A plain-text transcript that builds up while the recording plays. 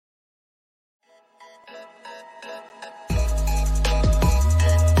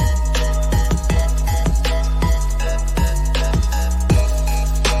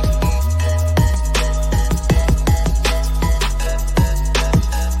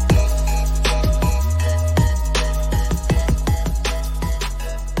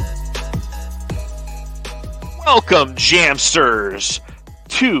Welcome, Jamsters,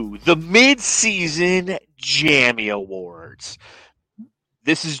 to the Mid-Season Jammy Awards.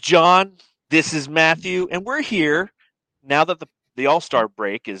 This is John, this is Matthew, and we're here, now that the All-Star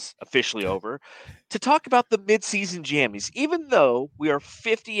break is officially over, to talk about the Mid-Season Jammies. Even though we are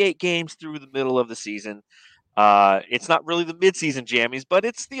 58 games through the middle of the season, it's not really the mid-season jammies, but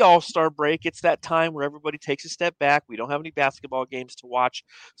it's the All-Star break. It's that time where everybody takes a step back. We don't have any basketball games to watch,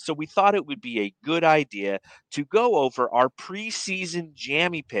 so we thought it would be a good idea to go over our preseason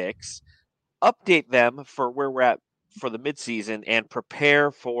jammy picks, update them for where we're at for the midseason, and prepare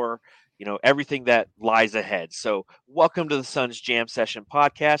for everything that lies ahead. So, welcome to the Suns Jam Session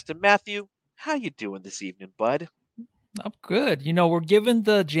podcast. And Matthew, how you doing this evening, bud? I'm good. We're giving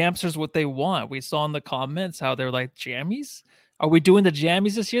the Jamsters what they want. We saw in the comments how they're like, jammies? Are we doing the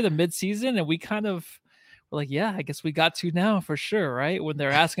jammies this year, the mid-season? And we kind of were like, yeah, I guess we got to now for sure, right? When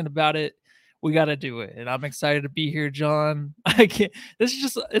they're asking about it, we got to do it. And I'm excited to be here, John.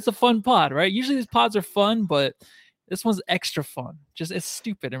 It's a fun pod, right? Usually these pods are fun, but this one's extra fun. It's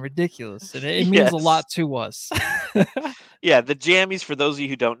stupid and ridiculous. And it means a lot to us. Yeah, the Jammies, for those of you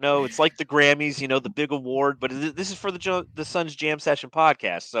who don't know, it's like the Grammys, the big award, but this is for the Suns Jam Session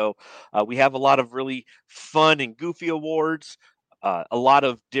podcast. So we have a lot of really fun and goofy awards, a lot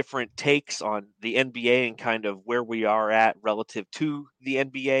of different takes on the NBA and kind of where we are at relative to the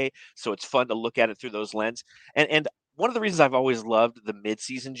NBA. So it's fun to look at it through those lenses. And one of the reasons I've always loved the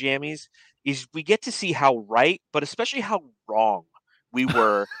mid-season Jammies is we get to see how right, but especially how wrong we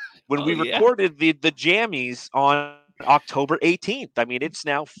were when we recorded the Jammies on October 18th. I mean, it's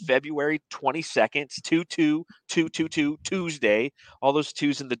now February 22nd, 2/2/2/2/2 Tuesday, all those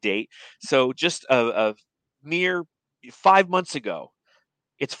twos in the date. So just a mere 5 months ago,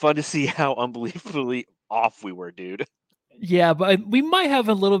 it's fun to see how unbelievably off we were, dude. Yeah, but we might have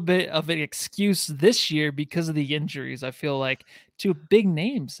a little bit of an excuse this year because of the injuries. I feel like two big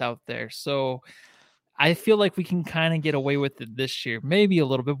names out there. So I feel like we can kind of get away with it this year, maybe a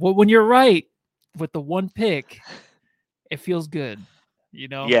little bit. But when you're right with the one pick, it feels good.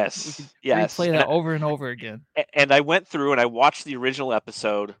 Yes. We can yes. replay that over and over again. And I went through and I watched the original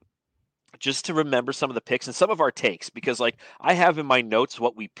episode just to remember some of the picks and some of our takes, because I have in my notes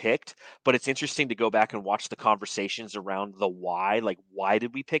what we picked, but it's interesting to go back and watch the conversations around the why, like why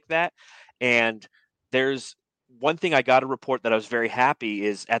did we pick that? And there's one thing I got to report that I was very happy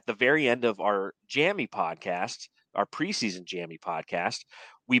is at the very end of our Jammy podcast, our preseason Jammy podcast,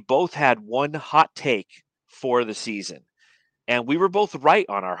 we both had one hot take for the season. And we were both right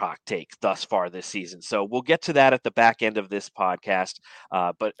on our hot take thus far this season. So we'll get to that at the back end of this podcast.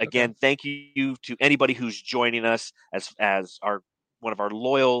 But again, Thank you to anybody who's joining us as one of our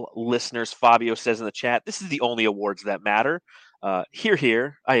loyal listeners. Fabio says in the chat, this is the only awards that matter.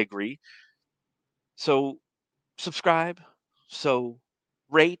 Here, I agree. So subscribe, so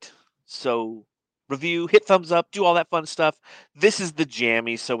rate, so review, hit thumbs up, do all that fun stuff. This is the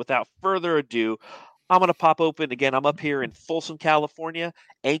Jammy. So without further ado, I'm going to pop open again. I'm up here in Folsom, California.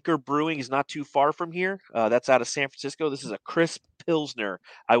 Anchor Brewing is not too far from here. That's out of San Francisco. This is a crisp Pilsner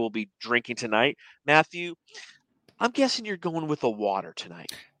I will be drinking tonight. Matthew, I'm guessing you're going with a water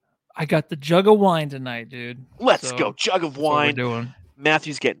tonight. I got the jug of wine tonight, dude. Let's go. Jug of wine. That's what we're doing.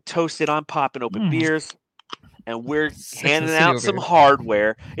 Matthew's getting toasted. I'm popping open beers. And we're handing out some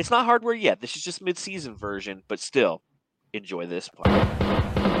hardware. It's not hardware yet. This is just mid-season version, but still, enjoy this part.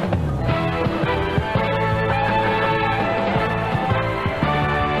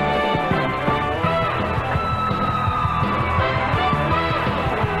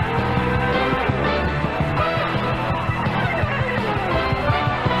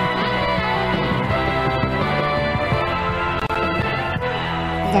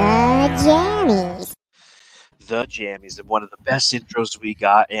 The Jammies, and one of the best intros we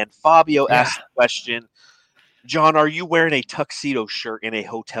got. And Fabio asked the question, John, are you wearing a tuxedo shirt in a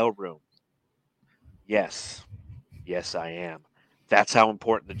hotel room? Yes, I am. That's how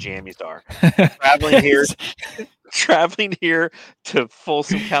important the Jammies are. Traveling here to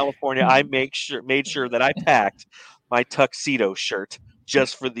Folsom, California, I made sure that I packed my tuxedo shirt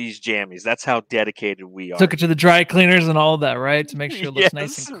just for these Jammies. That's how dedicated we are. Took it to the dry cleaners and all that, right? To make sure it looks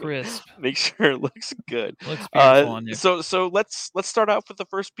nice and crisp. Make sure it looks good. Looks beautiful on you. So let's start out with the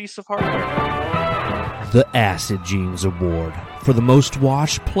first piece of hardware. The Acid Jeans Award for the most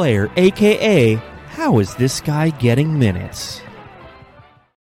watched player, aka how is this guy getting minutes?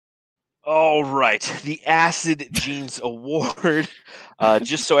 All right, the Acid Jeans Award.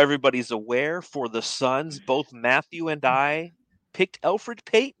 Just so everybody's aware, for the Suns, both Matthew and I picked Elfrid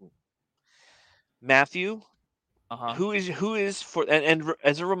Payton. Matthew, who is for and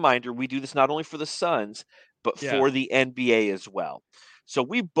as a reminder, we do this not only for the Suns, but for the NBA as well. So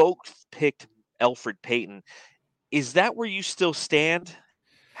we both picked Elfrid Payton. Is that where you still stand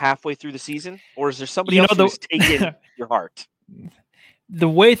halfway through the season, or is there somebody else who's taken your heart? The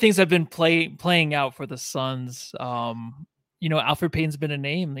way things have been playing out for the Suns, Elfrid Payton's been a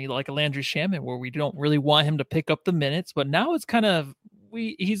name like a Landry Shamet, where we don't really want him to pick up the minutes, but now it's kind of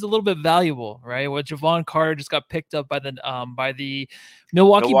he's a little bit valuable, right? Well, Javon Carter just got picked up by the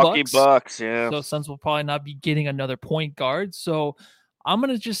Milwaukee Bucks. Yeah. So Suns will probably not be getting another point guard. So I'm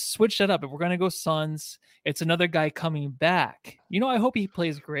gonna just switch that up. If we're gonna go Suns, it's another guy coming back. I hope he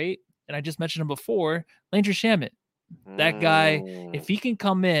plays great. And I just mentioned him before, Landry Shamet. That guy, if he can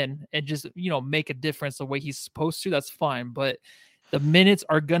come in and just, make a difference the way he's supposed to, that's fine. But the minutes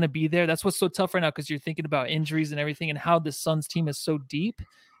are going to be there. That's what's so tough right now, because you're thinking about injuries and everything and how the Suns team is so deep.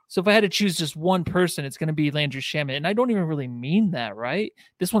 So if I had to choose just one person, it's going to be Landry Shamet. And I don't even really mean that, right?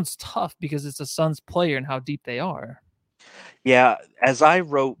 This one's tough because it's a Suns player and how deep they are. Yeah, as I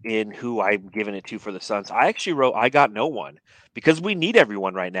wrote in who I'm giving it to for the Suns, I actually wrote I got no one, because we need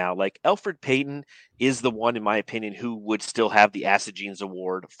everyone right now. Like, Elfrid Payton is the one, in my opinion, who would still have the Assagenes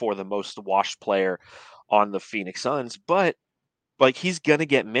Award for the most washed player on the Phoenix Suns, but like, he's going to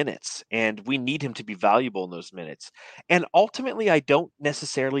get minutes, and we need him to be valuable in those minutes. And ultimately, I don't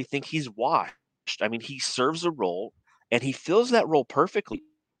necessarily think he's washed. I mean, he serves a role, and he fills that role perfectly.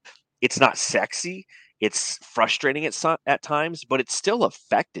 It's not sexy. It's frustrating at times, but it's still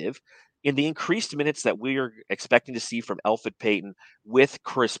effective. In the increased minutes that we are expecting to see from Elfrid Payton with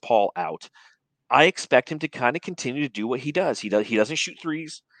Chris Paul out, I expect him to kind of continue to do what he does. He doesn't shoot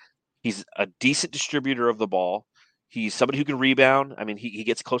threes. He's a decent distributor of the ball. He's somebody who can rebound. I mean, he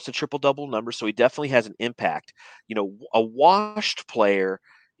gets close to triple-double numbers, so he definitely has an impact. A washed player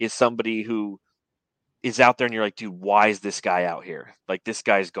is somebody who is out there and you're like, dude, why is this guy out here? Like, this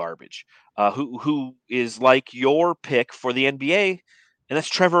guy's garbage. Who is like your pick for the NBA, and that's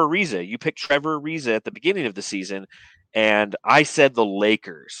Trevor Ariza. You picked Trevor Ariza at the beginning of the season, and I said the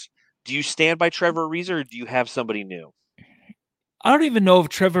Lakers. Do you stand by Trevor Ariza, or do you have somebody new? I don't even know if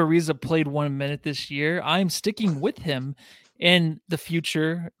Trevor Ariza played 1 minute this year. I'm sticking with him in the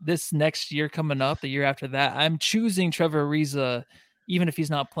future, this next year coming up, the year after that. I'm choosing Trevor Ariza even if he's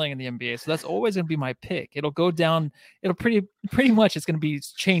not playing in the NBA. So that's always going to be my pick. It'll go down. It'll pretty much it's going to be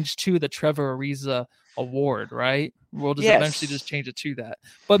changed to the Trevor Ariza Award, right? We'll just eventually just change it to that.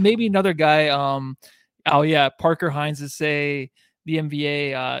 But maybe another guy, Parker Hines to say the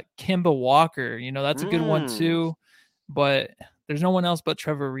NBA, Kemba Walker, that's a good one too. But there's no one else but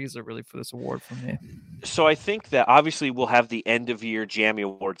Trevor Ariza really for this award for me. So I think that obviously we'll have the end of year Jammy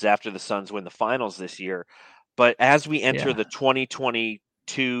Awards after the Suns win the finals this year. But as we enter the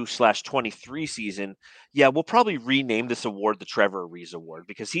 2022/23 season, we'll probably rename this award the Trevor Ariza Award,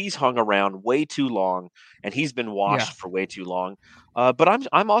 because he's hung around way too long and he's been washed for way too long. But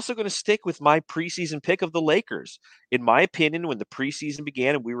I'm also going to stick with my preseason pick of the Lakers. In my opinion, when the preseason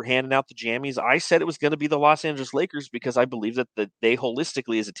began and we were handing out the jammies, I said it was going to be the Los Angeles Lakers, because I believe that they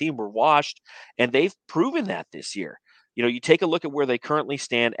holistically as a team were washed, and they've proven that this year. You take a look at where they currently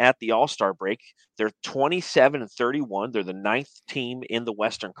stand at the All-Star break. They're 27-31. They're the 9th team in the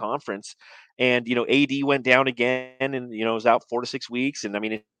Western Conference. And, AD went down again and, was out 4 to 6 weeks. And I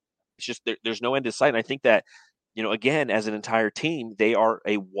mean, it's just, there's no end in sight. And I think that, again, as an entire team, they are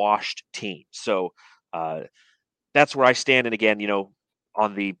a washed team. So that's where I stand. And again,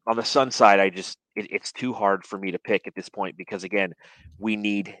 on the Sun side, it's too hard for me to pick at this point, because again, we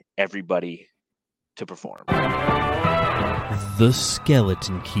need everybody to perform. The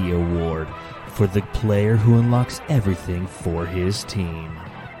Skeleton Key Award for the player who unlocks everything for his team.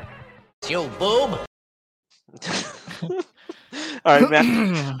 You boob. All right,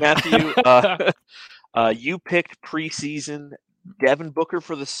 Matthew, you picked preseason Devin Booker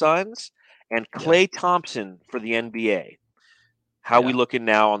for the Suns and Klay Thompson for the NBA. How are we looking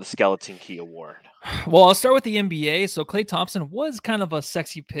now on the Skeleton Key Award? Well, I'll start with the NBA. So Klay Thompson was kind of a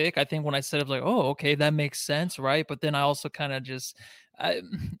sexy pick. I think when I said it, like, oh, okay, that makes sense, right? But then I also kind of just,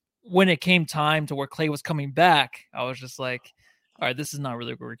 when it came time to where Klay was coming back, I was just like, all right, this is not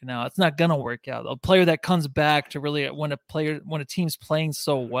really working out. It's not gonna work out. A player that comes back to really when a team's playing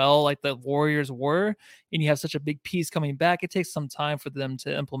so well, like the Warriors were, and you have such a big piece coming back, it takes some time for them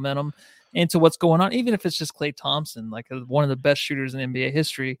to implement them into what's going on. Even if it's just Klay Thompson, like one of the best shooters in NBA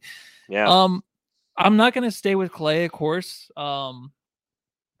history. Yeah. I'm not gonna stay with Klay, of course.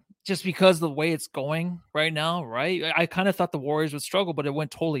 Just because of the way it's going right now, right? I kind of thought the Warriors would struggle, but it went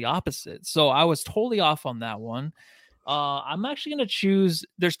totally opposite. So I was totally off on that one. I'm actually going to choose.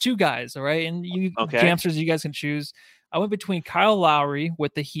 There's two guys, all right? And you, Jamsters, you guys can choose. I went between Kyle Lowry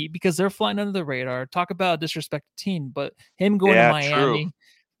with the Heat because they're flying under the radar. Talk about a disrespected team, but him going to Miami. True.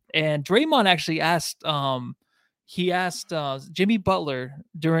 And Draymond actually asked Jimmy Butler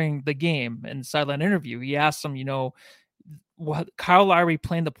during the game in the sideline interview. He asked him, what Kyle Lowry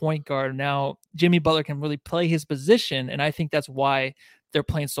playing the point guard. Now Jimmy Butler can really play his position, and I think that's why they're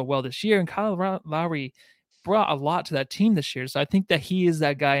playing so well this year. And Kyle Lowry brought a lot to that team this year. So I think that he is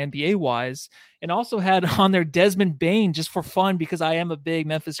that guy NBA wise, and also had on their Desmond Bane just for fun, because I am a big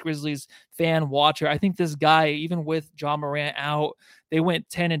Memphis Grizzlies fan watcher. I think this guy, even with Ja Morant out, they went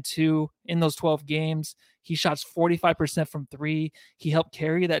 10-2 in those 12 games. He shot 45% from three. He helped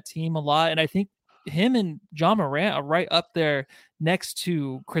carry that team a lot. And I think him and Ja Morant are right up there next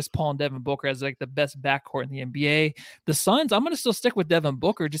to Chris Paul and Devin Booker as like the best backcourt in the NBA. The Suns, I'm going to still stick with Devin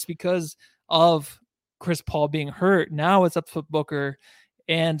Booker just because of Chris Paul being hurt. Now it's up to Booker.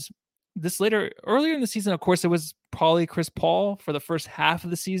 And earlier in the season, of course, it was probably Chris Paul for the first half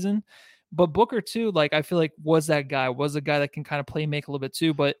of the season. But Booker too, like I feel like was a guy that can kind of play make a little bit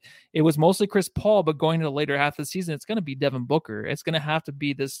too. But it was mostly Chris Paul. But going to the later half of the season, it's going to be Devin Booker. It's going to have to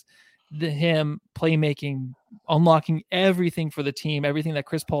be him playmaking, unlocking everything for the team, everything that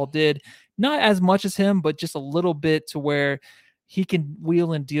Chris Paul did. Not as much as him, but just a little bit to where he can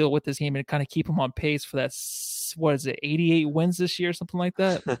wheel and deal with his team and kind of keep him on pace for that, 88 wins this year, something like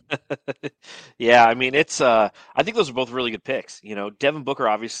that. Yeah, I mean, I think those are both really good picks. Devin Booker,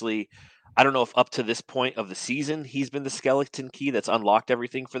 obviously, I don't know if up to this point of the season, he's been the skeleton key that's unlocked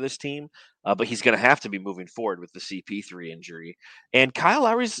everything for this team, but he's going to have to be moving forward with the CP3 injury. And Kyle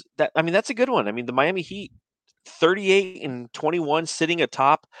Lowry's, that's a good one. I mean, the Miami Heat, 38-21, sitting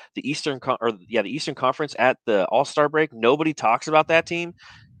atop the Eastern Conference at the All-Star break. Nobody talks about that team.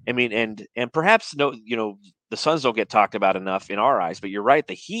 I mean, and perhaps the Suns don't get talked about enough in our eyes, but you're right.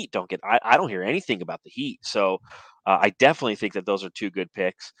 The Heat don't get. I don't hear anything about the Heat, so I definitely think that those are two good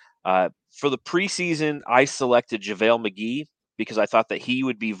picks. For the preseason, I selected JaVale McGee because I thought that he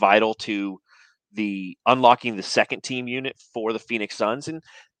would be vital to the unlocking the second team unit for the Phoenix Suns, and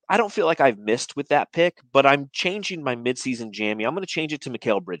I don't feel like I've missed with that pick, but I'm changing my midseason jammy. I'm going to change it to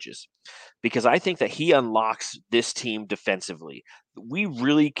Mikal Bridges because I think that he unlocks this team defensively. We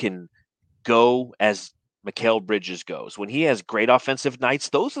really can go as Mikal Bridges goes. When he has great offensive nights,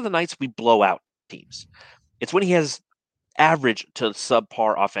 those are the nights we blow out teams. It's when he has average to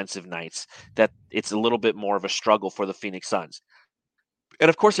subpar offensive nights that it's a little bit more of a struggle for the Phoenix Suns. And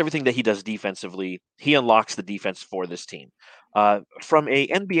of course, everything that he does defensively, he unlocks the defense for this team. From a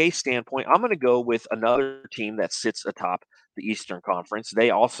NBA standpoint, I'm going to go with another team that sits atop the Eastern Conference. They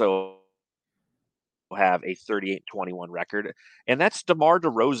also have a 38-21 record, and that's DeMar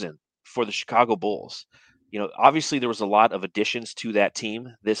DeRozan for the Chicago Bulls. Obviously there was a lot of additions to that team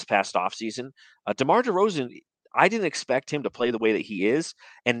this past offseason. DeMar DeRozan, I didn't expect him to play the way that he is,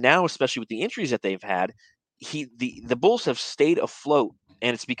 and now, especially with the injuries that they've had, the Bulls have stayed afloat,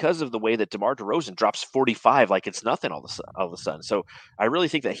 and it's because of the way that DeMar DeRozan drops 45 like it's nothing all of a sudden. So I really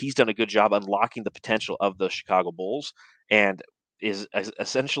think that he's done a good job unlocking the potential of the Chicago Bulls and is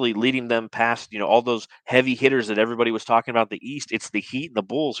essentially leading them past, all those heavy hitters that everybody was talking about in the East. It's the Heat and the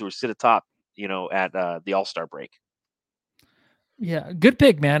Bulls who sit atop, at the All-Star break. Yeah, good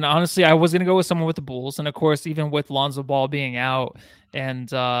pick, man. Honestly, I was going to go with someone with the Bulls. And of course, even with Lonzo Ball being out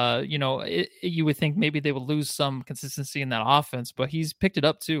and, you would think maybe they would lose some consistency in that offense, but he's picked it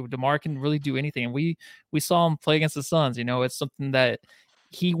up too. DeMar can really do anything. And we saw him play against the Suns. It's something that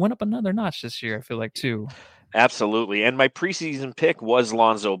he went up another notch this year, I feel like, too. Absolutely. And my preseason pick was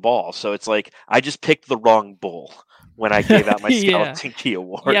Lonzo Ball. So it's like I just picked the wrong Bull when I gave out my Skeleton Key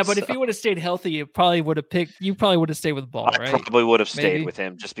Award. Yeah, but if he would have stayed healthy, you probably would have stayed with Ball, right? I probably would have stayed with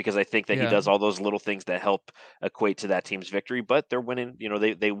him just because I think that he does all those little things that help equate to that team's victory, but they're winning,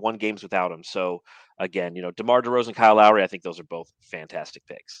 they won games without him. So again, DeMar DeRozan, Kyle Lowry, I think those are both fantastic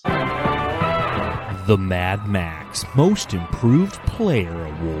picks. The Mad Max Most Improved Player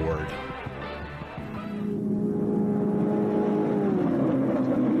Award.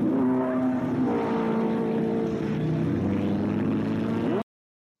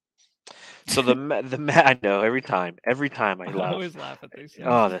 So I know every time I laugh. always laugh at these.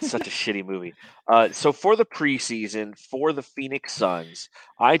 Oh, that's such a shitty movie. So for the preseason for the Phoenix Suns,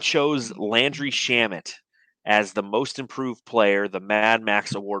 I chose Landry Shamet as the most improved player, the Mad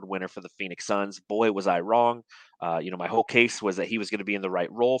Max Award winner for the Phoenix Suns. Boy, was I wrong. My whole case was that he was going to be in the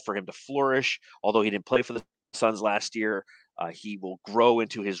right role for him to flourish. Although he didn't play for the Suns last year, he will grow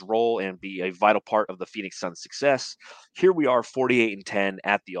into his role and be a vital part of the Phoenix Suns' success. Here we are, 48-10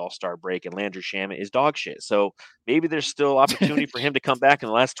 at the All-Star break, and Landry Shamet is dog shit. So maybe there's still opportunity for him to come back in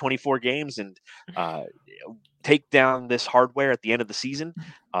the last 24 games and take down this hardware at the end of the season,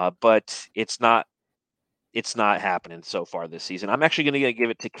 but it's not happening so far this season. I'm actually going to give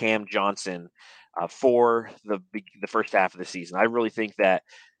it to Cam Johnson for the first half of the season. I really think that,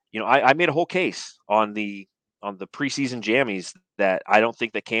 I made a whole case on the preseason jammies that I don't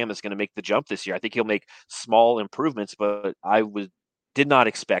think that Cam is going to make the jump this year. I think he'll make small improvements, but did not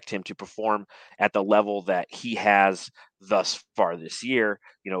expect him to perform at the level that he has thus far this year.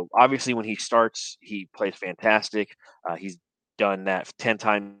 Obviously when he starts, he plays fantastic. He's done that 10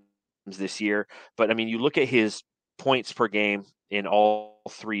 times this year. But I mean, you look at his points per game in all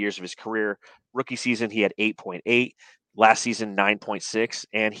 3 years of his career. Rookie season, he had 8.8. Last season, 9.6.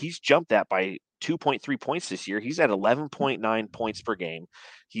 And he's jumped that by 2.3 points this year. He's at 11.9 points per game.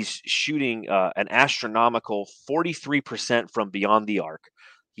 He's shooting an astronomical 43% from beyond the arc.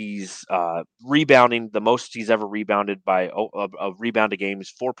 He's rebounding the most he's ever rebounded by a rebound a game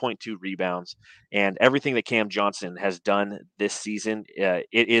is 4.2 rebounds. And everything that Cam Johnson has done this season, it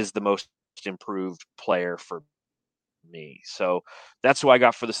is the most improved player for me. So that's who I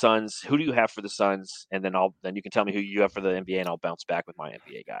got for the Suns. Who do you have for the Suns? And then you can tell me who you have for the NBA, and I'll bounce back with my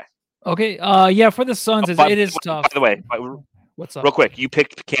NBA guy. Okay. For the Suns, it is tough. By the way, what's up? Real quick, you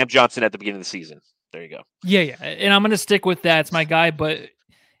picked Cam Johnson at the beginning of the season. There you go. Yeah. And I'm going to stick with that. It's my guy, but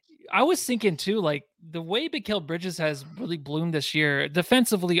I was thinking too, like the way Mikal Bridges has really bloomed this year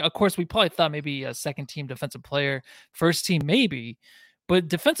defensively. Of course, we probably thought maybe a second team defensive player, first team maybe, but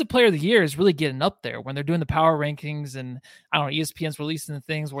defensive player of the year is really getting up there when they're doing the power rankings, and I don't know, ESPN's releasing the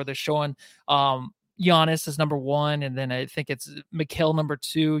things where they're showing Giannis is number 1, and then I think it's Mikal number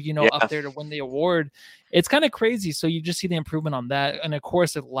 2, up there to win the award. It's kind of crazy. So you just see the improvement on that. And of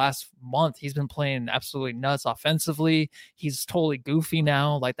course, the last month, he's been playing absolutely nuts offensively. He's totally goofy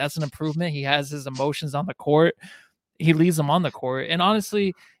now. Like, that's an improvement. He has his emotions on the court. He leaves them on the court. And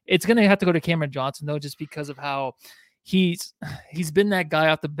honestly, it's going to have to go to Cameron Johnson, though, just because of how he's been that guy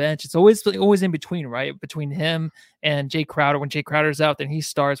off the bench. It's always in between, right? Between him and Jay Crowder. When Jay Crowder's out, then he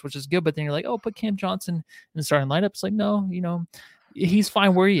starts, which is good. But then you're like, oh, put Cam Johnson in the starting lineup. It's like, no, he's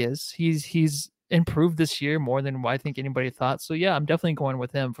fine where he is. He's improved this year more than I think anybody thought. So yeah, I'm definitely going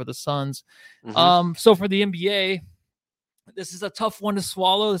with him for the Suns. Mm-hmm. So for the NBA, this is a tough one to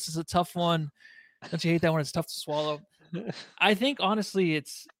swallow. This is a tough one. Don't you hate that when it's tough to swallow? I think honestly,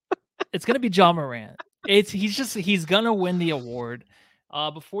 it's going to be Ja Morant. He's gonna win the award.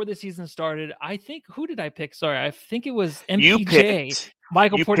 Before the season started, I think, who did I pick? Sorry, I think it was MPJ,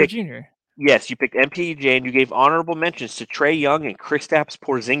 Michael Porter Jr. Yes, you picked MPJ, and you gave honorable mentions to Trae Young and Kristaps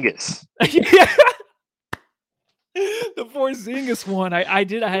Porzingis. The Porzingis one, I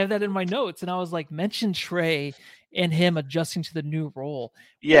have that in my notes, and I was like, mention Trae and him adjusting to the new role.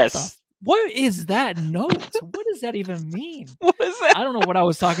 Yes. What is that note? What does that even mean? What is that? I don't know what I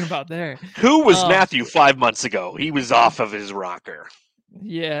was talking about there. Who was Matthew 5 months ago? He was off of his rocker.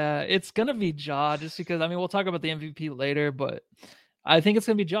 Yeah, it's going to be Ja, just because, we'll talk about the MVP later, but I think it's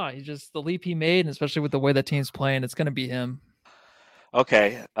going to be Ja. He's just the leap he made, and especially with the way that team's playing, it's going to be him.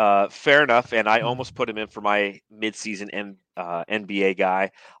 Okay, fair enough, and I almost put him in for my midseason NBA guy.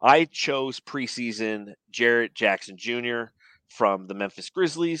 I chose preseason Jarrett Jackson Jr., from the Memphis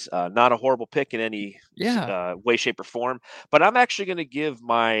Grizzlies. Not a horrible pick in any way, shape, or form. But I'm actually going to give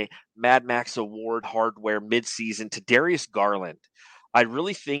my Mad Max Award hardware midseason to Darius Garland. I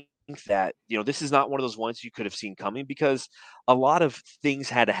really think that, this is not one of those ones you could have seen coming, because a lot of things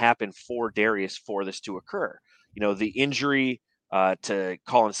had to happen for Darius for this to occur. The injury to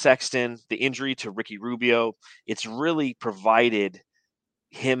Colin Sexton, the injury to Ricky Rubio, it's really provided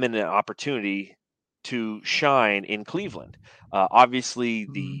him an opportunity to shine in Cleveland. Obviously,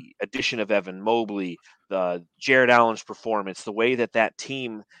 the addition of Evan Mobley, the Jared Allen's performance, the way that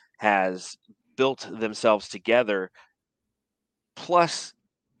team has built themselves together, plus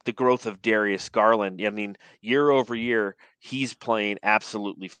the growth of Darius Garland. Year over year, he's playing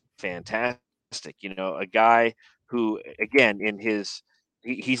absolutely fantastic. A guy who, again,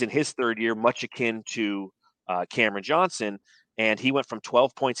 he's in his third year, much akin to Cameron Johnson. And he went from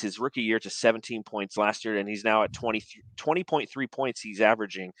 12 points his rookie year to 17 points last year, and he's now at 20.3 points he's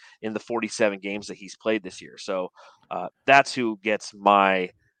averaging in the 47 games that he's played this year. So that's who gets my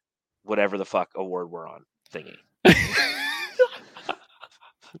whatever the fuck award we're on thingy.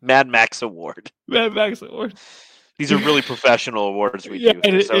 Mad Max Award. Mad Max Award. These are really professional awards we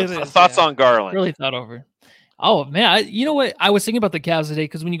do. So thoughts on Garland? Really thought over. Oh man, you know what? I was thinking about the Cavs today,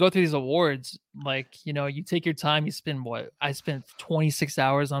 because when you go through these awards, you take your time. You spend I spent 26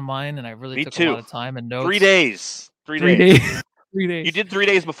 hours on mine, and I really took a lot of time and notes. 3 days. 3 days. 3 days. You did 3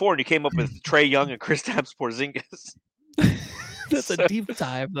 days before, and you came up with Trae Young and Kristaps Porzingis. That's a deep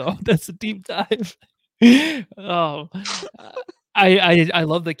dive, though. That's a deep dive. Oh, I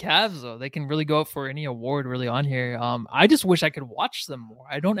love the Cavs though. They can really go up for any award really on here. I just wish I could watch them more.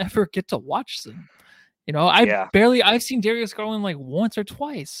 I don't ever get to watch them. Yeah. I've seen Darius Garland like once or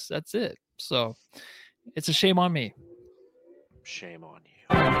twice. That's it. So it's a shame on me. Shame on you.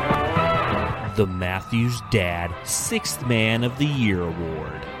 The Matthews Dad Sixth Man of the Year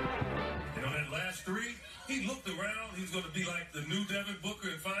Award. You know that last three? He looked around. He's going to be like the new Devin Booker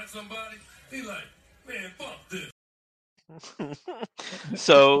and find somebody. He like, man, fuck this.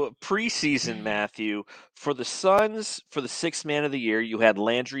 So preseason, Matthew, for the Suns, for the Sixth Man of the Year, you had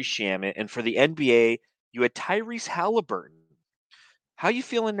Landry Shamet, and for the NBA, you had Tyrese Halliburton. How you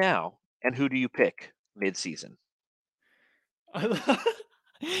feeling now? And who do you pick mid-season?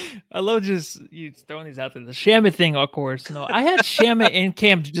 I love just you throwing these out there. The Shamet thing, of course. No, I had Shamet and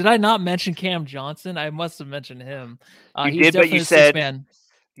Cam. Did I not mention Cam Johnson? I must have mentioned him. You did, but you said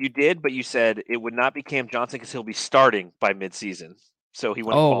you did, but you said it would not be Cam Johnson because he'll be starting by mid-season, so he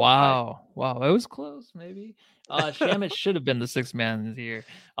wouldn't. Oh qualify. wow, it was close. Maybe Shamet should have been the sixth man of the year.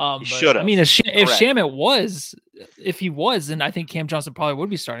 He should have. I mean, if Shamet was, if he was, then I think Cam Johnson probably would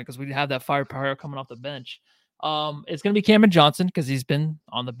be starting because we'd have that firepower coming off the bench. It's going to be Cameron Johnson because he's been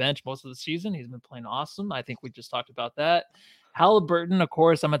on the bench most of the season. He's been playing awesome. I think we just talked about that. Halliburton, of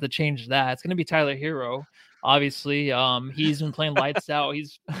course, I'm going to change that. It's going to be Tyler Hero. Obviously, he's been playing lights out.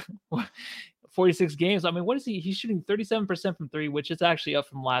 He's 46 games. I mean, what is he? He's shooting 37% from three, which is actually up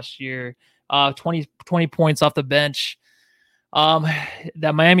from last year. 20 points off the bench.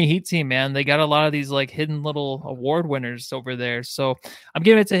 That Miami Heat team, man, they got a lot of these like hidden little award winners over there. So I'm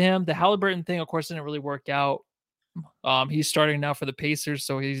giving it to him. The Halliburton thing, of course, didn't really work out. He's starting now for the Pacers,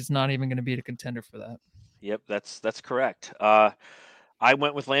 so he's not even going to be a contender for that. Yep, that's correct. I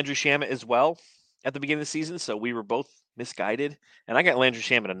went with Landry Shamet as well at the beginning of the season, so we were both misguided. And I got Landry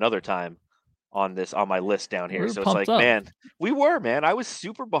Shamet another time on my list down here. So it's like, man, I was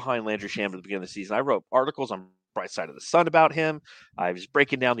super behind Landry Shamet at the beginning of the season. I wrote articles on Bright Side of the Sun about him. I was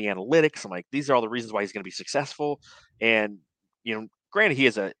breaking down the analytics. I'm like, these are all the reasons why he's going to be successful. And, granted, he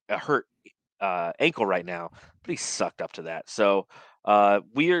has a hurt ankle right now, but he sucked up to that. So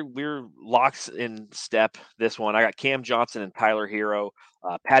we're locks in step this one. I got Cam Johnson and Tyler Hero.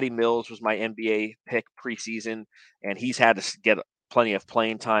 Patty Mills was my NBA pick preseason, and he's had to get plenty of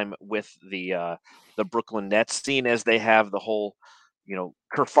playing time with the Brooklyn Nets, seeing as they have the whole,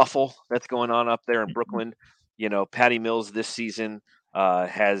 kerfuffle that's going on up there in Brooklyn. Patty Mills this season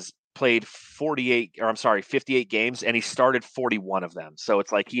has played 58 games, and he started 41 of them. So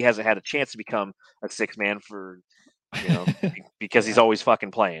it's like he hasn't had a chance to become a six man for, because he's always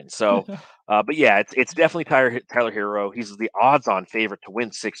fucking playing. So, but yeah, it's definitely Tyler Hero. He's the odds-on favorite to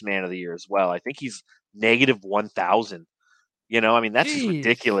win Sixth Man of the Year as well. I think he's -1,000. That's just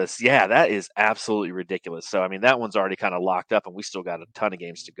ridiculous. Yeah, that is absolutely ridiculous. So, that one's already kind of locked up, and we still got a ton of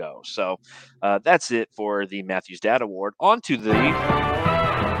games to go. So, that's it for the Matthews Dad Award. On to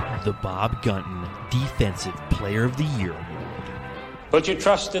the Bob Gunton Defensive Player of the Year Award. Put your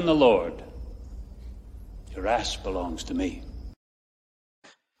trust in the Lord. Your ass belongs to me.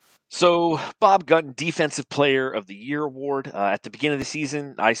 So, Bob Gunton Defensive Player of the Year Award. At the beginning of the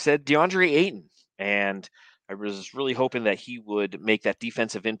season, I said DeAndre Ayton, and I was really hoping that he would make that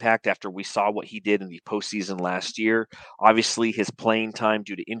defensive impact after we saw what he did in the postseason last year. Obviously, his playing time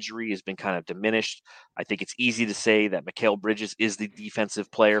due to injury has been kind of diminished. I think it's easy to say that Mikal Bridges is the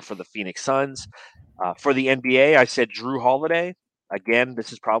defensive player for the Phoenix Suns. For the NBA, I said Drew Holiday. Again,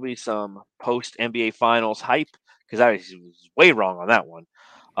 this is probably some post-NBA Finals hype because I was way wrong on that one.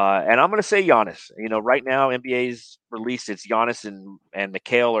 And I'm going to say Giannis. Right now, NBA's released, it's Giannis and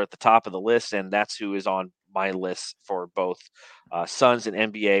Mikal are at the top of the list, and that's who is on my list for both Suns and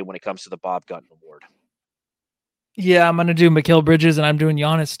NBA when it comes to the Bob Gunton Award. Yeah, I'm going to do Mikal Bridges, and I'm doing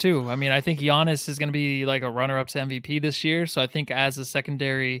Giannis too. I think Giannis is going to be like a runner-up to MVP this year, so I think as a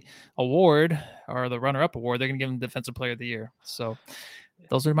secondary award, or the runner-up award, they're going to give him Defensive Player of the Year. So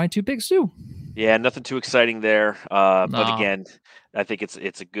those are my two picks too. Yeah, nothing too exciting there. But again, I think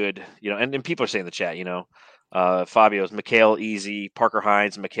it's a good, and people are saying in the chat, Fabio's Mikal easy, Parker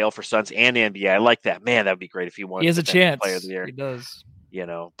Hines, Mikal for Suns and NBA. I like that. Man, that would be great if he won. He has a chance. Player of the Year. He does.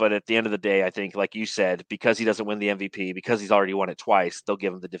 But at the end of the day, I think, like you said, because he doesn't win the MVP, because he's already won it twice, they'll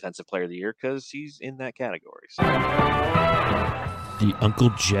give him the Defensive Player of the Year because he's in that category. So. The Uncle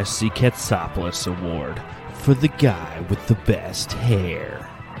Jesse Katsopoulos Award for the guy with the best hair.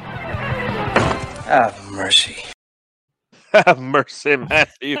 Have mercy. Have mercy,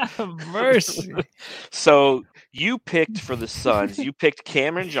 Matthew. Have mercy. So you picked for the Suns, you picked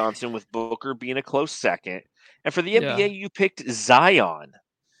Cameron Johnson with Booker being a close second. And for the NBA, you picked Zion.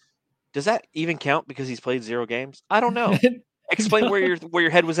 Does that even count because he's played 0 games? I don't know. Explain where your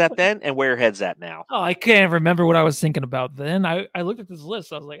head was at then and where your head's at now. Oh, I can't remember what I was thinking about then. I looked at this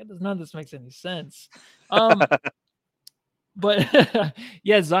list. I was like, none of this makes any sense. But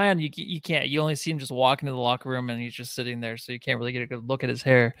yeah, Zion, you can't. You only see him just walk into the locker room and he's just sitting there, so you can't really get a good look at his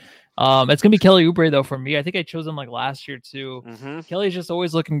hair. It's gonna be Kelly Oubre though for me. I think I chose him like last year too. Mm-hmm. Kelly's just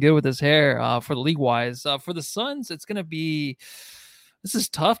always looking good with his hair for the league wise. For the Suns, it's gonna be. This is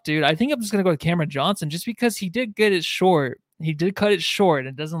tough, dude. I think I'm just gonna go with Cameron Johnson just because he did get it short. He did cut it short.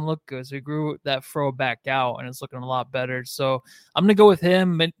 It doesn't look good. So he grew that fro back out and it's looking a lot better. So I'm going to go with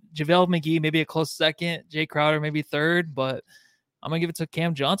him. JaVale McGee, maybe a close second. Jay Crowder, maybe third. But I'm going to give it to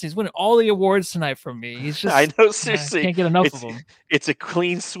Cam Johnson. He's winning all the awards tonight from me. He's just, I know, seriously. Can't get enough of him. It's a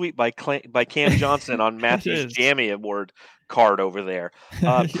clean sweep by Cam Johnson on Matthew's Jammy Award card over there.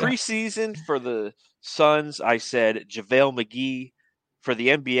 Preseason for the Suns, I said JaVale McGee. For the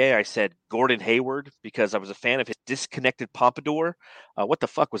NBA, I said Gordon Hayward because I was a fan of his disconnected pompadour. What the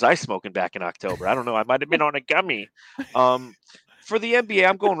fuck was I smoking back in October? I don't know. I might have been on a gummy. For the NBA,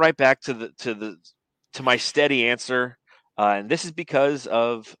 I'm going right back to my steady answer, and this is because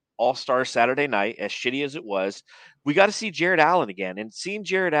of All-Star Saturday night. As shitty as it was, we got to see Jared Allen again, and seeing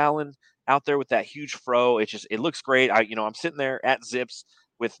Jared Allen out there with that huge fro, it looks great. I'm sitting there at Zips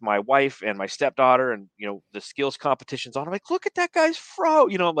with my wife and my stepdaughter, and the skills competition's on. I'm like, look at that guy's fro.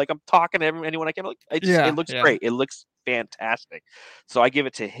 I'm talking to anyone I can. It looks great. It looks fantastic. So I give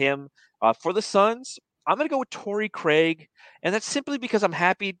it to him. For the Suns, I'm gonna go with Torrey Craig, and that's simply because I'm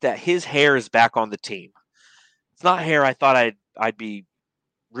happy that his hair is back on the team. It's not hair I thought I'd be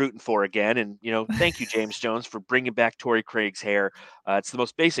rooting for again, and thank you, James Jones, for bringing back Torrey Craig's hair. It's the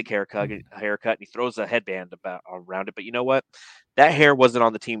most basic haircut, and he throws a headband around it. But you know what? That hair wasn't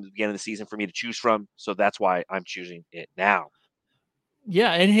on the team at the beginning of the season for me to choose from, so that's why I'm choosing it now.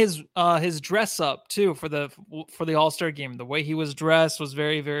 Yeah, and his dress up too for the All-Star game. The way he was dressed was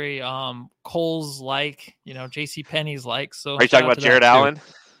very, very Kohl's like, JC Penney's like. So are you talking about Jared Allen?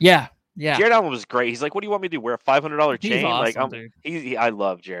 Yeah. Jared Allen was great. He's like, what do you want me to do? Wear a $500 chain? Awesome, I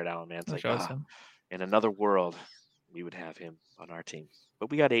love Jared Allen, man. It's him. In another world, we would have him on our team. But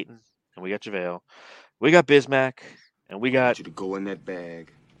we got Ayton and we got JaVale. We got Bismack. And we got you to go in that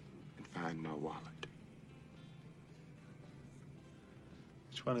bag and find my wallet.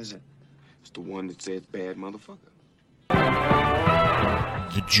 Which one is it? It's the one that says bad motherfucker.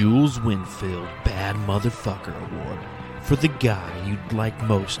 The Jules Winfield Bad Motherfucker Award for the guy you'd like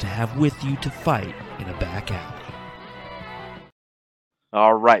most to have with you to fight in a back alley.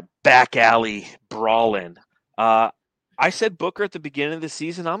 All right, back alley brawling. I said Booker at the beginning of the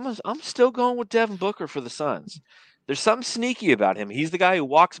season. I'm still going with Devin Booker for the Suns. There's something sneaky about him. He's the guy who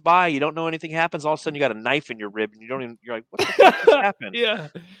walks by, you don't know anything happens, all of a sudden you got a knife in your rib, and you're like, what the fuck just happened? Yeah,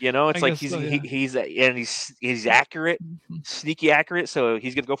 it's like he's accurate, sneaky accurate. So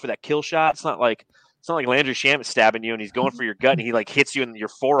he's gonna go for that kill shot. It's not like Landry Shamet stabbing you, and he's going for your gut, and he like hits you in your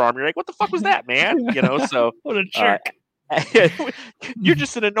forearm. You're like, what the fuck was that, man? So what a jerk. You're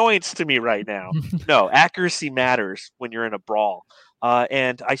just an annoyance to me right now. No, accuracy matters when you're in a brawl.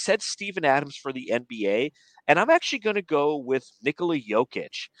 And I said Steven Adams for the NBA. And I'm actually going to go with Nikola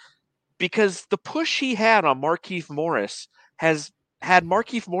Jokic because the push he had on Markieff Morris has had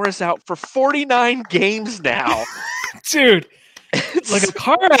Markieff Morris out for 49 games now. Dude, it's like a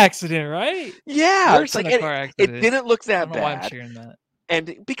car accident, right? Yeah. Worse than a car accident. It didn't look that I don't know bad. why I'm cheering that.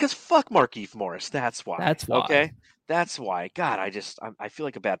 And because fuck Markieff Morris, that's why. That's why. Okay. That's why. God, I feel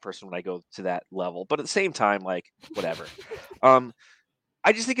like a bad person when I go to that level. But at the same time, like, whatever.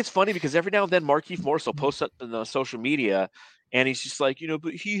 I just think it's funny because every now and then Markieff Morris will post up in the social media and he's just like,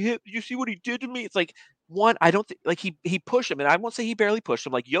 but he hit, you see what he did to me? It's like, one, I don't think, like, he pushed him, and I won't say he barely pushed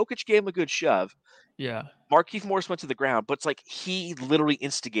him. Like, Jokic gave him a good shove. Yeah. Markieff Morris went to the ground, but it's like he literally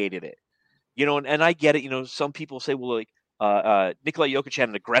instigated it. And I get it. Some people say, well, like, Nikola Jokic had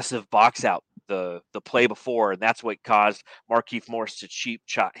an aggressive box out the play before, and that's what caused Markieff Morris to cheap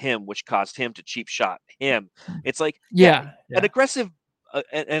shot him, which caused him to cheap shot him. It's like, yeah. an aggressive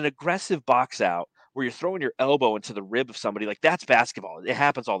box out where you're throwing your elbow into the rib of somebody, like, that's basketball. It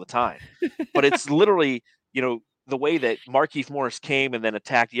happens all the time. But it's literally, the way that Markieff Morris came and then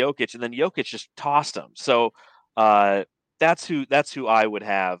attacked Jokic, and then Jokic just tossed him. So that's who I would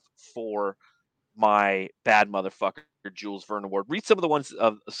have for my bad motherfucker Jules Verne Award. Read some of the ones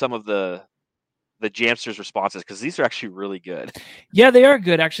of some of the Jamsters' responses, because these are actually really good. Yeah, they are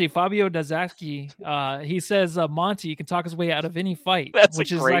good. Actually, Fabio Dazaki, he says, Monty, you can talk his way out of any fight, that's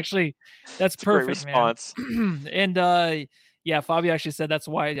perfect, response. man. And Yeah, Fabio actually said that's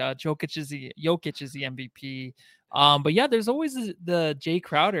why Jokic is the MVP. But yeah, there's always the Jay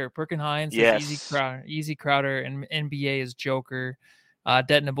Crowder. Perkenheim says Easy Crowder, and NBA is Joker.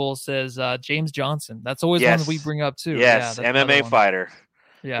 Detnable says James Johnson. That's always one that we bring up too. Yes, yeah, MMA fighter.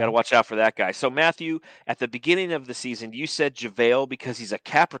 Yeah, got to watch out for that guy. So Matthew, at the beginning of the season, you said JaVale because he's a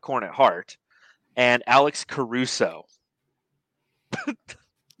Capricorn at heart, and Alex Caruso.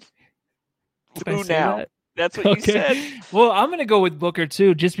 Who now? That's what you said. Well, I'm gonna go with Booker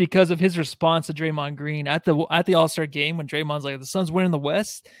too, just because of his response to Draymond Green at the All-Star game when Draymond's like, "The Suns winning the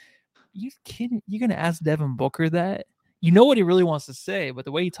West." You kidding? You're gonna ask Devin Booker that? You know what he really wants to say, but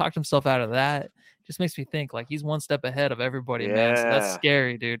the way he talked himself out of that just makes me think like he's one step ahead of everybody, man. So that's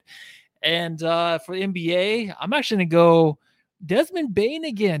scary, dude. And for the NBA, I'm actually gonna go Desmond Bane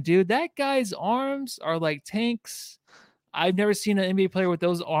again, dude. That guy's arms are like tanks. I've never seen an NBA player with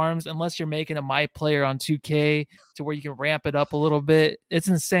those arms unless you're making a My Player on 2K to where you can ramp it up a little bit. It's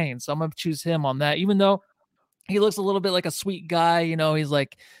insane. So I'm going to choose him on that, even though he looks a little bit like a sweet guy. You know, he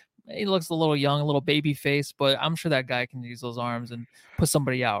looks a little young, a little baby face, but I'm sure that guy can use those arms and put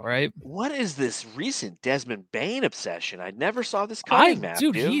somebody out, right? What is this recent Desmond Bane obsession? I never saw this coming,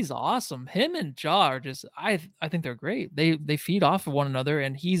 Dude, he's awesome. Him and Ja are just, I think they're great. They feed off of one another,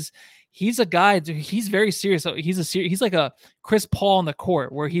 and he's a guy, dude, he's very serious. He's like a Chris Paul on the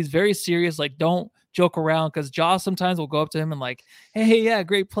court where he's very serious. Like, don't joke around, because Ja sometimes will go up to him and like, hey, yeah,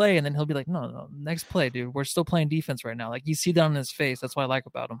 great play. And then he'll be like, no, next play, dude. We're still playing defense right now. Like, you see that on his face. That's what I like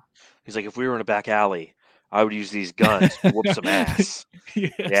about him. He's like, if we were in a back alley, I would use these guns to whoop some ass.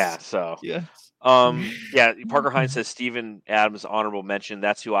 Yes. Yeah, so. Yes. Yeah, Parker Hines says Steven Adams honorable mention.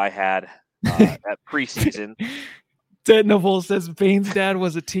 That's who I had at preseason. Ted Noble says Bane's dad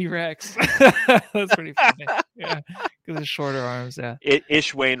was a T-Rex. That's pretty funny. Yeah, because of shorter arms. Yeah.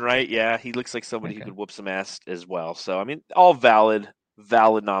 Ish Wainwright. Yeah, he looks like somebody who could whoop some ass as well. So I mean, all valid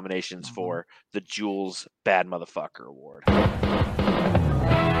nominations for the Jules Bad Motherfucker Award.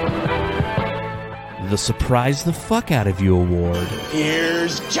 The Surprise the Fuck Out of You Award.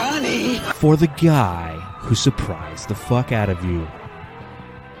 Here's Johnny. For the guy who surprised the fuck out of you.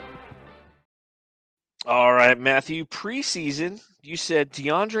 All right, Matthew, preseason, you said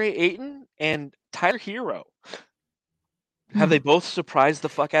DeAndre Ayton and Tyler Hero. Have they both surprised the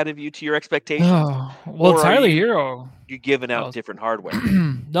fuck out of you to your expectations? Oh, well, Tyler Hero. You giving out different hardware? No,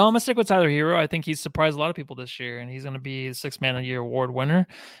 I'm going to stick with Tyler Hero. I think he's surprised a lot of people this year, and he's going to be a 6 Man of the Year award winner.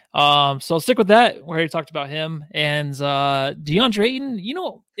 So I'll stick with that. We already talked about him. And DeAndre Ayton, you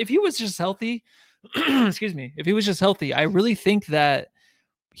know, if he was just healthy, excuse me, if he was just healthy, I really think that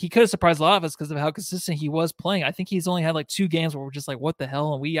he could have surprised a lot of us because of how consistent he was playing. I think he's only had like 2 games where we're just like, what the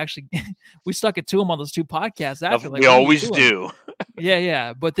hell? And we actually, we stuck it to him on those 2 podcasts. After, we always do.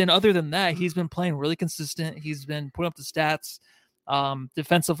 Yeah. But then other than that, he's been playing really consistent. He's been putting up the stats.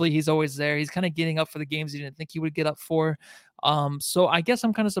 Defensively, he's always there. He's kind of getting up for the games he didn't think he would get up for. So I guess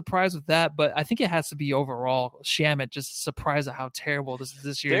I'm kind of surprised with that, but I think it has to be overall Shamet just surprised at how terrible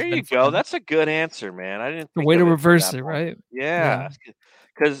this year. There you go. That's a good answer, man. I didn't think the way to reverse it, right? Yeah.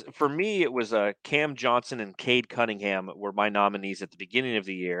 Because for me, it was Cam Johnson and Cade Cunningham were my nominees at the beginning of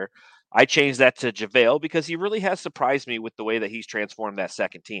the year. I changed that to JaVale because he really has surprised me with the way that he's transformed that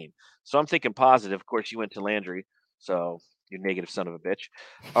second team. So I'm thinking positive. Of course, you went to Landry, so you negative son of a bitch.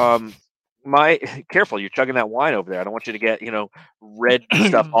 Careful, you're chugging that wine over there. I don't want you to get red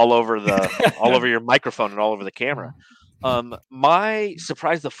stuff all over your microphone and all over the camera. My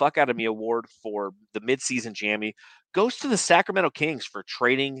surprise the fuck out of me award for the midseason jammy goes to the Sacramento Kings for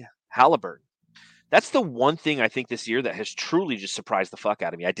trading Halliburton. That's the one thing I think this year that has truly just surprised the fuck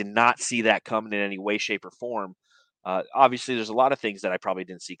out of me. I did not see that coming in any way, shape, or form. Obviously, there's a lot of things that I probably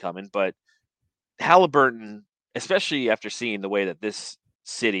didn't see coming, but Halliburton, especially after seeing the way that this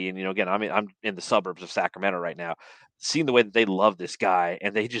city, and again, I'm in the suburbs of Sacramento right now, seeing the way that they love this guy,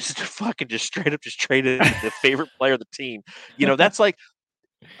 and they just fucking just straight up just traded the favorite player of the team. That's like,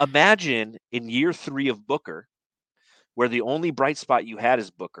 imagine in year 3 of Booker, where the only bright spot you had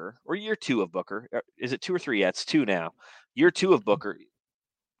is Booker, or year 2 of Booker. Is it 2 or 3? Yeah, it's 2 now. Year 2 of Booker,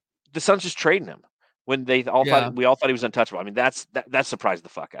 the Suns just trading him when we all thought he was untouchable. I mean, that surprised the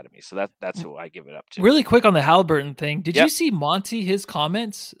fuck out of me. So that's who I give it up to. Really quick on the Halliburton thing. Did you see Monty, his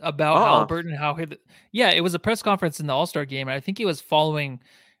comments about Halliburton? It was a press conference in the All-Star game, and I think he was following,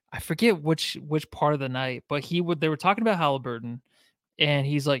 I forget which part of the night, but they were talking about Halliburton, and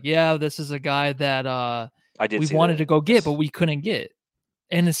he's like, yeah, this is a guy that we wanted to go get, but we couldn't get.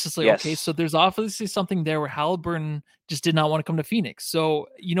 And it's just like, okay, so there's obviously something there where Halliburton just did not want to come to Phoenix. So,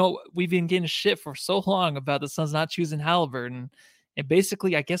 we've been getting shit for so long about the Suns not choosing Halliburton. And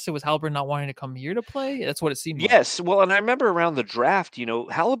basically, I guess it was Halliburton not wanting to come here to play. That's what it seemed like. Yes, well, and I remember around the draft,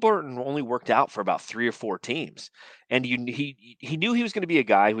 Halliburton only worked out for about 3 or 4 teams, and he knew he was going to be a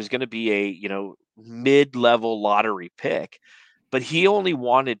guy who was going to be a mid-level lottery pick, but he only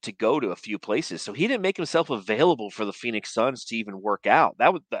wanted to go to a few places, so he didn't make himself available for the Phoenix Suns to even work out.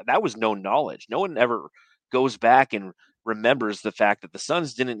 That was known knowledge. No one ever goes back and remembers the fact that the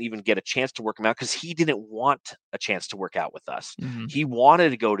Suns didn't even get a chance to work him out because he didn't want a chance to work out with us. Mm-hmm. He wanted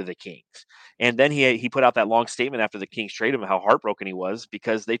to go to the Kings. And then he put out that long statement after the Kings traded him, how heartbroken he was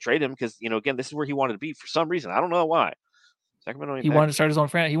because they traded him because, again, this is where he wanted to be for some reason. I don't know why. He wanted to start his own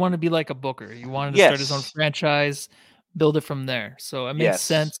franchise. He wanted to be like a Booker. He wanted to start his own franchise, build it from there. So it makes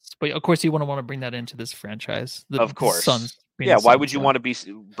sense. But of course, you wouldn't want to bring that into this franchise. Of course. Suns. Yeah, why would you want to be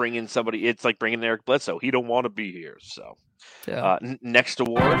bringing somebody? It's like bringing Eric Bledsoe. He don't want to be here. So, next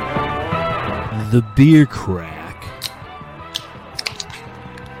award, the Beer Crack.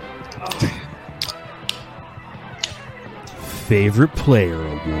 Favorite Player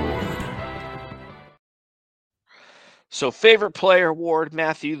Award. So, favorite player award,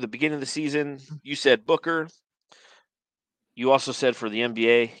 Matthew. The beginning of the season, you said Booker. You also said for the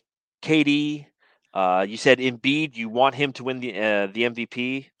NBA, KD. You said Embiid, you want him to win the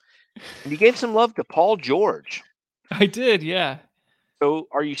MVP, and you gave some love to Paul George. I did, yeah. So,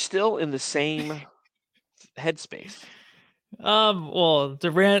 are you still in the same headspace? Well,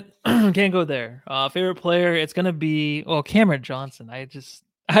 Durant can't go there. Favorite player, it's gonna be Cameron Johnson. I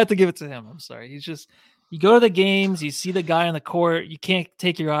have to give it to him. I'm sorry. You go to the games, you see the guy on the court, you can't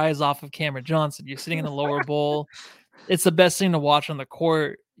take your eyes off of Cameron Johnson. You're sitting in the lower bowl. It's the best thing to watch on the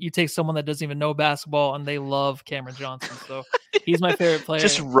court. You take someone that doesn't even know basketball and they love Cameron Johnson. So he's my favorite player.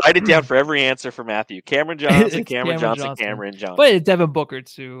 Just write it down for every answer for Matthew. Cameron Johnson, Cameron Johnson. But it's Devin Booker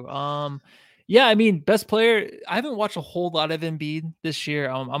too. Yeah, I mean, best player. I haven't watched a whole lot of Embiid this year.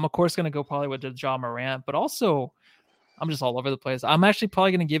 I'm of course going to go probably with Ja Morant, but also I'm just all over the place. I'm actually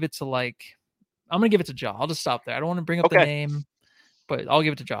probably going to give it to I'm going to give it to Ja. I'll just stop there. I don't want to bring up the name, but I'll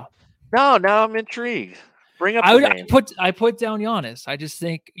give it to Ja. No, now I'm intrigued. Bring up the name. I put down Giannis. I just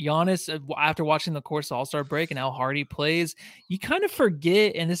think Giannis, after watching the course All-Star break and how hard he plays, you kind of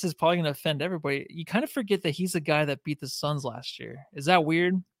forget, and this is probably going to offend everybody, you kind of forget that he's the guy that beat the Suns last year. Is that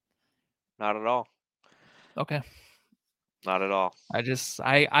weird? Not at all. Okay. Not at all.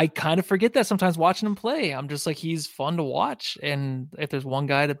 I kind of forget that sometimes watching him play. I'm just like, he's fun to watch. And if there's one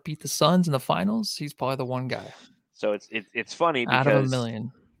guy to beat the Suns in the finals, he's probably the one guy. So it's funny because out of a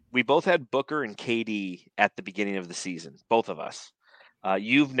million. We both had Booker and KD at the beginning of the season, both of us.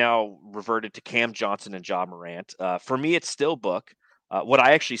 You've now reverted to Cam Johnson and Ja Morant. For me, it's still Book. What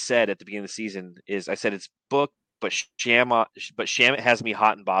I actually said at the beginning of the season is I said it's Book, but Shamet has me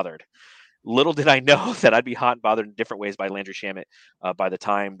hot and bothered. Little did I know that I'd be hot and bothered in different ways by Landry Shamet by the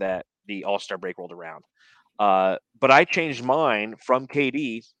time that the All-Star break rolled around. But I changed mine from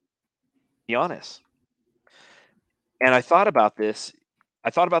KD to Giannis. And I thought about this.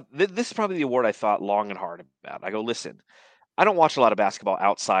 This is probably the award I thought long and hard about. I go, listen, I don't watch a lot of basketball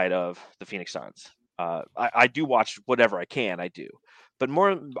outside of the Phoenix Suns. I do watch whatever I can. I do. But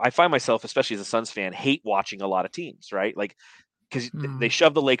more, I find myself, especially as a Suns fan, hate watching a lot of teams, right? Like, because they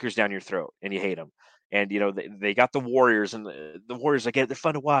shove the Lakers down your throat and you hate them. And, they got the Warriors, and the Warriors, they're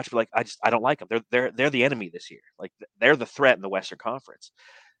fun to watch, but I don't like them. They're the enemy this year. Like, they're the threat in the Western Conference.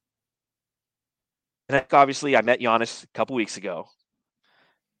 And obviously I met Giannis a couple weeks ago.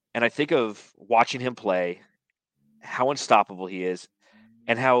 And I think of watching him play, how unstoppable he is,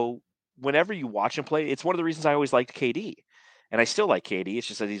 and how whenever you watch him play, it's one of the reasons I always liked KD. And I still like KD. It's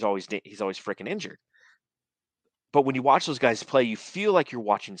just that he's always freaking injured. But when you watch those guys play, you feel like you're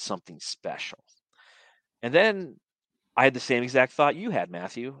watching something special. And then I had the same exact thought you had,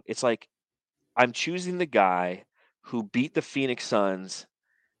 Matthew. It's like I'm choosing the guy who beat the Phoenix Suns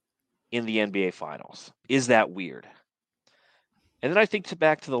in the NBA Finals. Is that weird? And then I think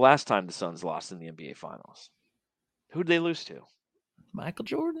back to the last time the Suns lost in the NBA Finals. Who did they lose to? Michael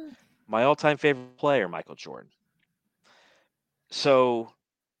Jordan. My all-time favorite player, Michael Jordan. So,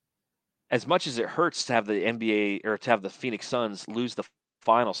 as much as it hurts to have the NBA or to have the Phoenix Suns lose the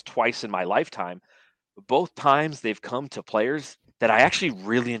finals twice in my lifetime, both times they've come to players that I actually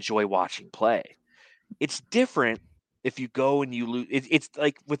really enjoy watching play. It's different if you go and you lose. It's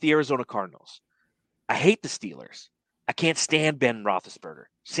like with the Arizona Cardinals. I hate the Steelers. I can't stand Ben Roethlisberger.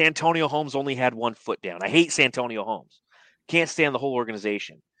 Santonio Holmes only had one foot down. I hate Santonio Holmes. Can't stand the whole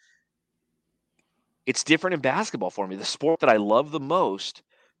organization. It's different in basketball for me. The sport that I love the most,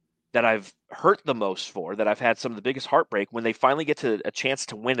 that I've hurt the most for, that I've had some of the biggest heartbreak, when they finally get to a chance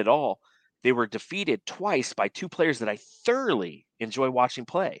to win it all, they were defeated twice by two players that I thoroughly enjoy watching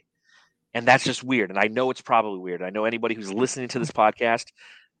play. And that's just weird. And I know it's probably weird. I know anybody who's listening to this podcast,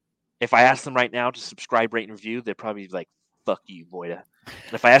 if I ask them right now to subscribe, rate, and review, they'd probably be like, fuck you, Boyda.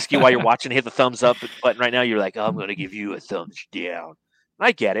 And if I ask you why you're watching, hit the thumbs up button right now, you're like, oh, I'm going to give you a thumbs down. And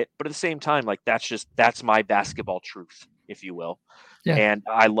I get it. But at the same time, like, that's my basketball truth, if you will. Yeah. And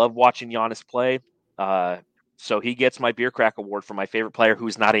I love watching Giannis play. So he gets my Beer Crack Award for my favorite player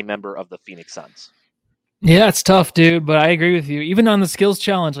who's not a member of the Phoenix Suns. Yeah, it's tough, dude, but I agree with you. Even on the skills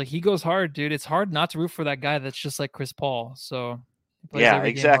challenge, like, he goes hard, dude. It's hard not to root for that guy that's just like Chris Paul. So he plays yeah, every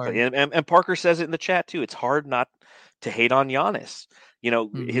game exactly. hard. And Parker says it in the chat too. It's hard not to hate on Giannis. You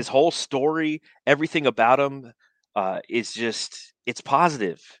know, his whole story, everything about him is just, it's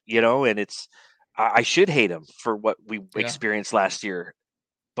positive, you know, and I should hate him for what we experienced last year,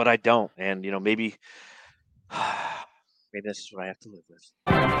 but I don't. And, you know, maybe this is what I have to live with.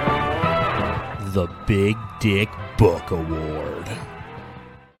 The Big Dick Book Award.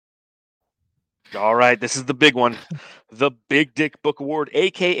 All right, this is the big one. The Big Dick Book Award,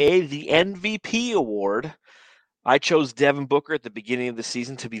 a.k.a. the MVP Award. I chose Devin Booker at the beginning of the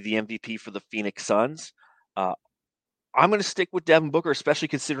season to be the MVP for the Phoenix Suns. I'm going to stick with Devin Booker, especially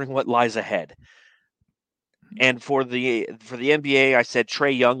considering what lies ahead. And for the NBA, I said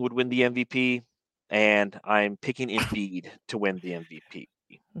Trae Young would win the MVP, and I'm picking Embiid to win the MVP.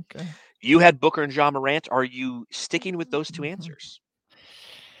 Okay. You had Booker and Ja Morant. Are you sticking with those two answers?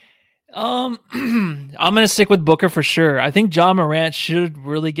 I'm gonna stick with Booker for sure. I think Ja Morant should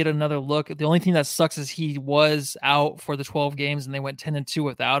really get another look. The only thing that sucks is he was out for the 12 games and they went 10-2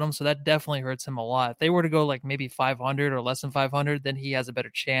 without him, so that definitely hurts him a lot. If they were to go like maybe 500 or less than 500, then he has a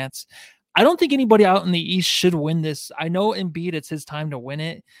better chance. I don't think anybody out in the East should win this. I know Embiid, it's his time to win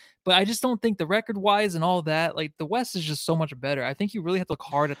it, but I just don't think the record-wise and all that, like, the West is just so much better. I think you really have to look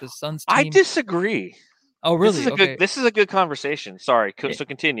hard at the Suns team. I disagree. Oh, really? This is a good conversation. Sorry, so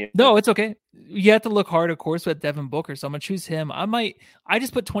continue. No, it's okay. You have to look hard, of course, with Devin Booker. So I'm gonna choose him. I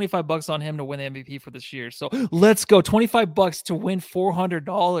just put $25 on him to win the MVP for this year. So let's go. $25 to win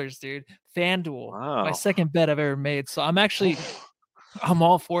 $400, dude. FanDuel. Wow. My second bet I've ever made. So I'm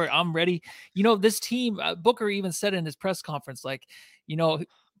all for it. I'm ready. You know, this team, Booker even said in his press conference, like, you know,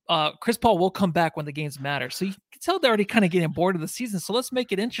 Chris Paul will come back when the games matter. So you can tell they're already kind of getting bored of the season. So let's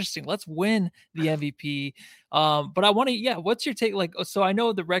make it interesting. Let's win the MVP. But I want to, what's your take? Like, so I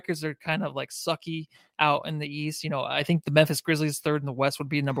know the records are kind of like sucky out in the East. You know, I think the Memphis Grizzlies third in the West would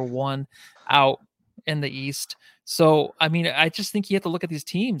be number one out in the East. So, I mean, I just think you have to look at these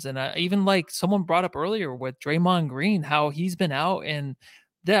teams. And even like someone brought up earlier with Draymond Green, how he's been out, and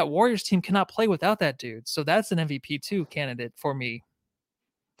that Warriors team cannot play without that dude. So that's an MVP too candidate for me.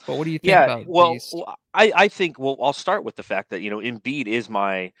 But what do you think about these? I think, I'll start with the fact that, you know, Embiid is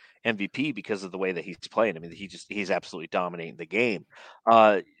my MVP because of the way that he's playing. I mean, he's absolutely dominating the game.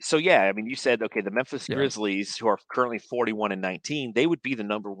 So yeah, I mean, you said, okay, the Memphis Grizzlies, who are currently 41-19, they would be the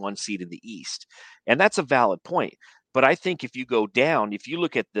number one seed in the East. And that's a valid point. But I think if you go down, if you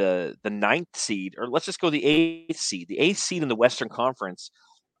look at the ninth seed, or let's just go the eighth seed in the Western Conference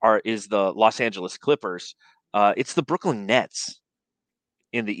is the Los Angeles Clippers. It's the Brooklyn Nets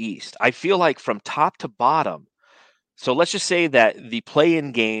in the East. I feel like from top to bottom. So let's just say that the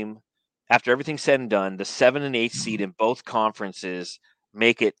play-in game, after everything's said and done, the 7 and 8 seed in both conferences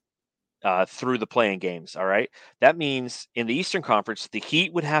make it through the play-in games. All right. That means in the Eastern Conference, the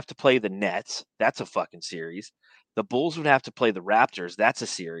Heat would have to play the Nets. That's a fucking series. The Bulls would have to play the Raptors. That's a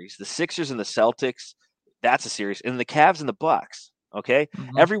series. The Sixers and the Celtics. That's a series. And the Cavs and the Bucks. Okay.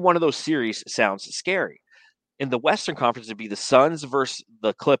 Mm-hmm. Every one of those series sounds scary. In the Western Conference, it'd be the Suns versus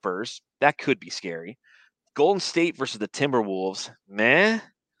the Clippers. That could be scary. Golden State versus the Timberwolves. Meh.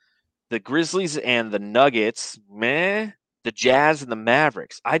 The Grizzlies and the Nuggets. Meh. The Jazz and the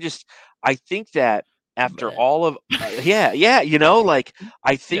Mavericks. I think that after all of, you know, like,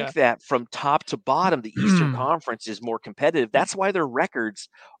 I think that from top to bottom, the Eastern Conference is more competitive. That's why their records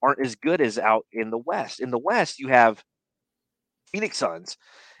aren't as good as out in the West. In the West, you have Phoenix Suns,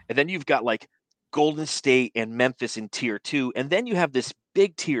 and then you've got like Golden State and Memphis in tier 2, and then you have this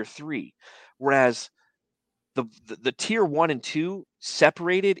big tier 3, whereas the tier 1 and 2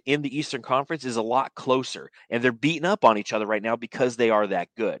 separated in the Eastern Conference is a lot closer, and they're beating up on each other right now because they are that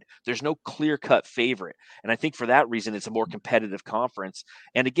good. There's no clear-cut favorite, and I think for that reason it's a more competitive conference.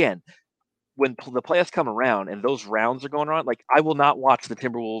 And again, when the playoffs come around and those rounds are going on, like, I will not watch the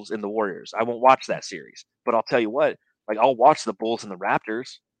Timberwolves and the Warriors. I won't watch that series, but I'll tell you what, like, I'll watch the Bulls and the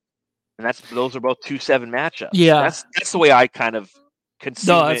Raptors. And those are both 2-7 matchups. Yeah, that's the way I kind of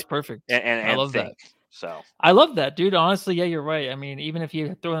consume. No, that's perfect. And I love think. that. So I love that, dude. Honestly, yeah, you're right. I mean, even if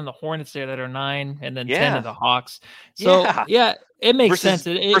you throw in the Hornets there that are 9 and then 10 in the Hawks. So Yeah. it makes versus sense.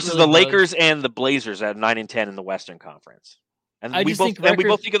 It versus really the does. Lakers and the Blazers at 9 and 10 in the Western Conference. And I we just both think and we both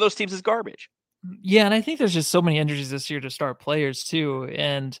records- think of those teams as garbage. Yeah, and I think there's just so many injuries this year to start players too.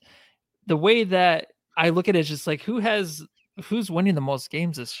 And the way that I look at it is just like who's winning the most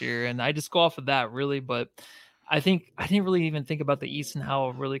games this year, and I just go off of that really. But I think I didn't really even think about the East and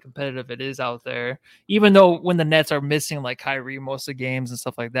how really competitive it is out there. Even though when the Nets are missing like Kyrie most of the games and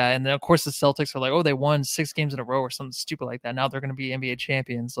stuff like that, and then of course the Celtics are like, oh, they won 6 games in a row or something stupid like that. Now they're going to be NBA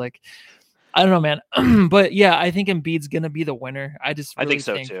champions. Like, I don't know, man. But yeah, I think Embiid's going to be the winner. I think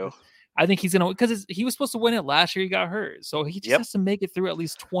so too. I think he's gonna because he was supposed to win it last year. He got hurt, so he just has to make it through at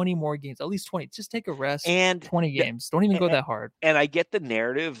least 20 more games. At least 20. Just take a rest. And 20 games. Don't even go that hard. And I get the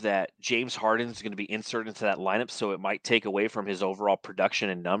narrative that James Harden is going to be inserted into that lineup, so it might take away from his overall production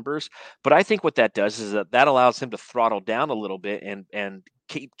and numbers. But I think what that does is that allows him to throttle down a little bit and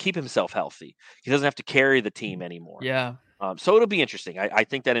keep himself healthy. He doesn't have to carry the team anymore. Yeah. So it'll be interesting. I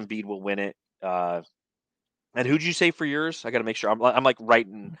think that Embiid will win it. And who'd you say for yours? I got to make sure. I'm like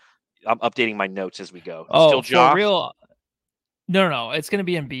writing. I'm updating my notes as we go. Oh, Still for real? No. It's going to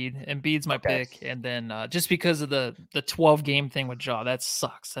be Embiid. Embiid's my pick. And then just because of the 12 game thing with Ja, that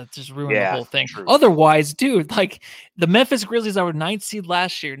sucks. That just ruined the whole thing. True. Otherwise, dude, like the Memphis Grizzlies that were 9th seed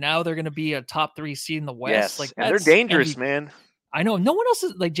last year, now they're going to be a top 3 seed in the West. Yes. Like they're dangerous, man. I know no one else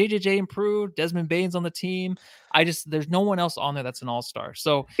is like JJJ improved. Desmond Bane's on the team. There's no one else on there that's an all-star.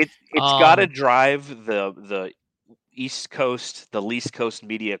 So it's got to drive the East Coast, the least coast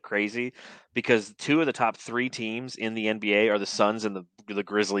media crazy, because 2 of the top 3 teams in the NBA are the Suns and the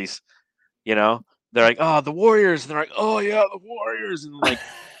Grizzlies. You know, they're like, oh, the Warriors. And they're like, oh yeah, the Warriors. And like,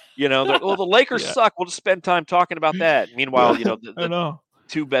 you know, they're like, oh, the Lakers suck. We'll just spend time talking about that. Meanwhile, you know, the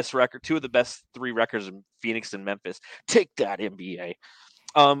 2 of the best 3 records in Phoenix and Memphis. Take that, NBA.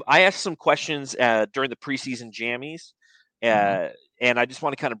 I asked some questions during the preseason jammies, and I just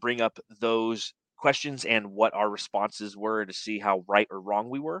want to kind of bring up those questions and what our responses were to see how right or wrong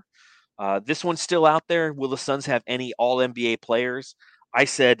we were. This one's still out there. Will the Suns have any All-NBA players? I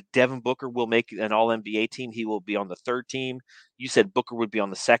said Devin Booker will make an All-NBA team. He will be on the 3rd team. You said Booker would be on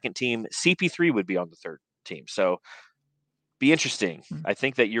the 2nd team. CP3 would be on the 3rd team. So be interesting. I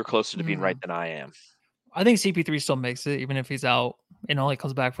think that you're closer to being right than I am. I think CP3 still makes it, even if he's out and only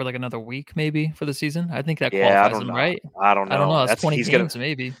comes back for like another week, maybe for the season. I think that qualifies him, right? I don't know. That's 20 games,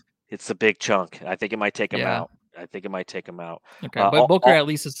 maybe. It's a big chunk. I think it might take him out. Okay, but Booker at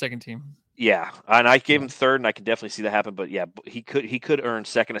least is 2nd team. Yeah, and I gave him 3rd, and I can definitely see that happen. But yeah, he could earn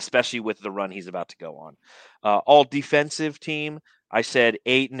 2nd, especially with the run he's about to go on. All defensive team. I said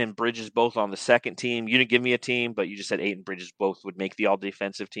Ayton and Bridges both on the 2nd team. You didn't give me a team, but you just said Ayton and Bridges both would make the all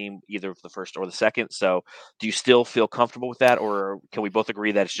defensive team, either the 1st or the 2nd. So do you still feel comfortable with that, or can we both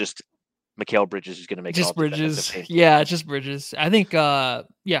agree that it's just Mikal Bridges who's going to make just Bridges? Team? Yeah, just Bridges. I think,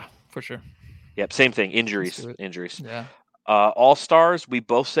 yeah, for sure. Yep, same thing. Injuries. Yeah. All-stars, we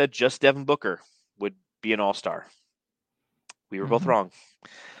both said just Devin Booker would be an all-star. We were both wrong.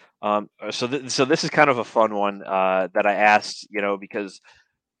 So this is kind of a fun one that I asked, you know, because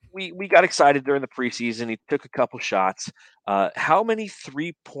we got excited during the preseason. He took a couple shots. How many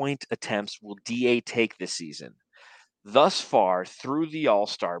 3-point attempts will DA take this season? Thus far, through the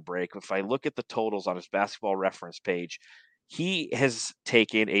All-Star break, if I look at the totals on his Basketball Reference page, he has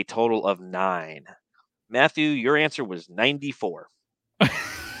taken a total of 9. Matthew, your answer was 94.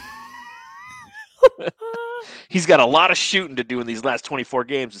 He's got a lot of shooting to do in these last 24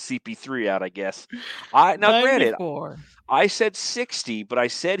 games with CP3 out, I guess. Granted, I said 60, but I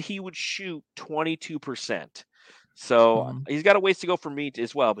said he would shoot 22%. So he's got a ways to go for me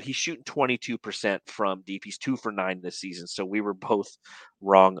as well, but he's shooting 22% from deep. He's 2 for 9 this season, so we were both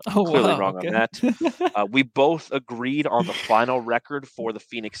wrong, clearly wrong on that. We both agreed on the final record for the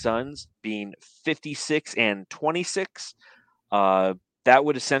Phoenix Suns being 56 and 26. That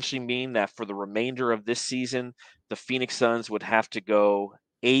would essentially mean that for the remainder of this season, the Phoenix Suns would have to go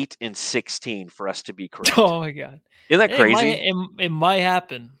 8 and 16 for us to be correct. Oh my God. Isn't that crazy? It might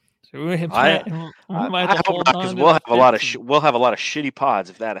happen. We'll have a lot of shitty pods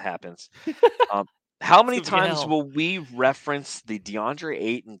if that happens. How many times will we reference the DeAndre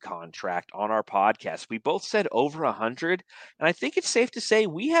Ayton contract on our podcast? We both said over 100, and I think it's safe to say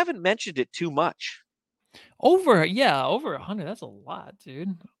we haven't mentioned it too much. Over 100. That's a lot,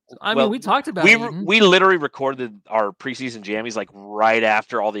 dude. I mean, we talked about we literally recorded our preseason jammies like right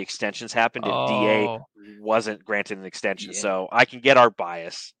after all the extensions happened, and DA wasn't granted an extension, so I can get our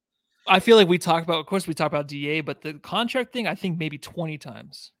bias. I feel like we talked about DA, but the contract thing, I think maybe 20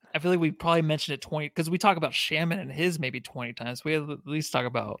 times. I feel like we probably mentioned it 20 because we talk about Shaman and his maybe 20 times. We at least talk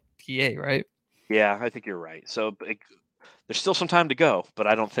about TA, right? Yeah, I think you're right. So there's still some time to go, but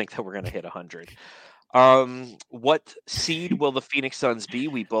I don't think that we're going to hit 100. What seed will the Phoenix Suns be?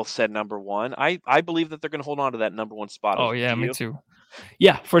 We both said number 1. I believe that they're going to hold on to that number 1 spot. Oh yeah, Do me you? too.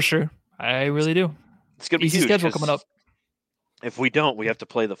 Yeah, for sure. I really do. It's going to be Easy huge schedule coming up. If we don't, we have to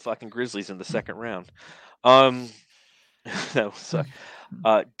play the fucking Grizzlies in the second round. That would suck.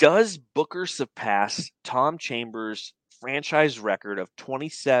 Does Booker surpass Tom Chambers' franchise record of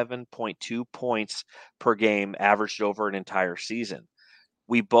 27.2 points per game averaged over an entire season?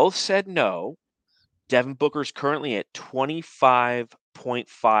 We both said no. Devin Booker's currently at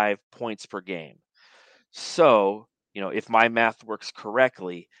 25.5 points per game. So, if my math works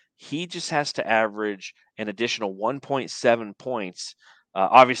correctly, he just has to average an additional 1.7 points.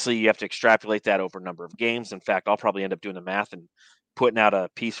 Obviously, you have to extrapolate that over a number of games. In fact, I'll probably end up doing the math and putting out a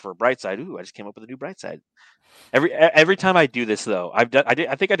piece for Brightside. Ooh, I just came up with a new Brightside. Every time I do this, though, I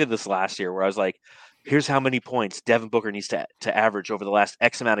think I did this last year where I was like, here's how many points Devin Booker needs to average over the last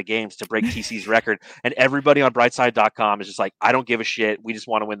X amount of games to break TC's record. And everybody on Brightside.com is just like, I don't give a shit. We just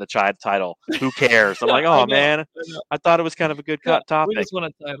want to win the title. Who cares? I'm like, oh, man, I thought it was kind of a good topic. We just want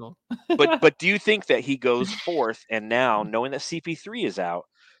a title. but do you think that he goes forth and now, knowing that CP3 is out,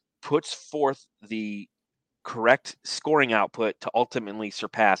 puts forth the correct scoring output to ultimately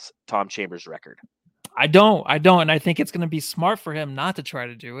surpass Tom Chambers' record? I don't. And I think it's going to be smart for him not to try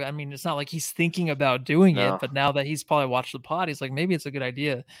to do it. I mean, it's not like he's thinking about doing it, but now that he's probably watched the pod, he's like, maybe it's a good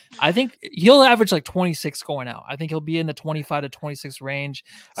idea. I think he'll average like 26 going out. I think he'll be in the 25 to 26 range.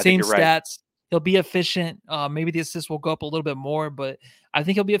 Same stats. Right. He'll be efficient. Maybe the assists will go up a little bit more, but I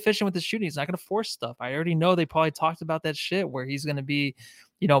think he'll be efficient with the shooting. He's not going to force stuff. I already know they probably talked about that shit where he's going to be,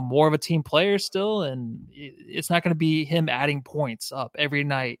 more of a team player still. And it's not going to be him adding points up every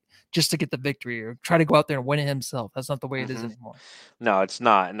night just to get the victory or try to go out there and win it himself. That's not the way it is anymore. No, it's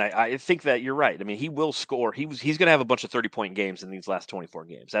not. And I think that you're right. I mean, he will score. He's going to have a bunch of 30-point games in these last 24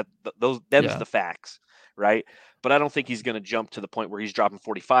 games. Them's the facts, right? But I don't think he's going to jump to the point where he's dropping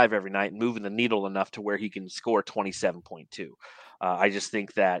 45 every night and moving the needle enough to where he can score 27.2. I just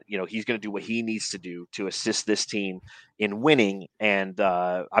think that, he's going to do what he needs to do to assist this team in winning. And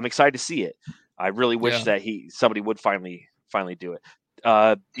I'm excited to see it. I really wish that somebody would finally do it.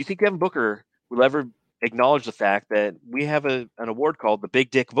 Do you think Devin Booker will ever acknowledge the fact that we have an award called the Big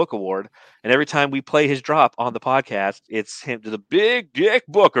Dick Book Award, and every time we play his drop on the podcast, it's him to the Big Dick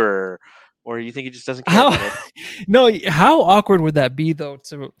Booker? Or you think he just doesn't care about it? No, how awkward would that be, though,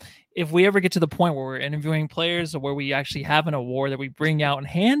 if we ever get to the point where we're interviewing players or where we actually have an award that we bring out and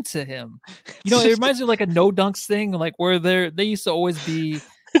hand to him? It reminds me of like a no dunks thing, like where they used to always be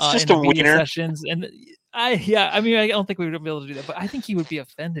just in a the media winner sessions. And I don't think we would be able to do that, but I think he would be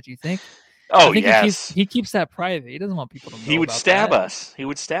offended. You think? Oh, I think yes. He keeps that private. He doesn't want people to know. He would stab us. He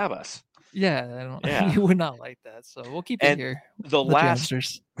would stab us. Yeah, he would not like that. So we'll keep it here. The last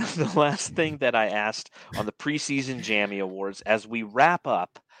thing that I asked on the preseason Jammy Awards, as we wrap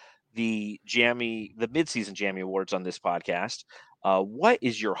up the midseason Jammy Awards on this podcast, what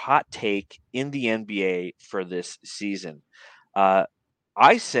is your hot take in the NBA for this season?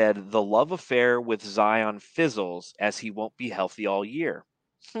 I said the love affair with Zion fizzles as he won't be healthy all year.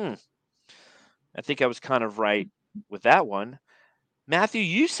 I think I was kind of right with that one. Matthew,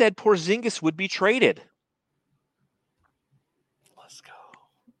 you said Porzingis would be traded. Let's go.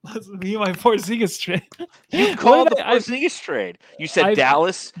 Let's be my Porzingis trade. You called the Porzingis trade. You said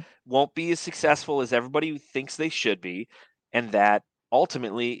Dallas won't be as successful as everybody thinks they should be, and that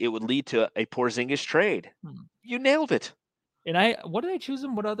ultimately it would lead to a Porzingis trade. You nailed it. And what did I choose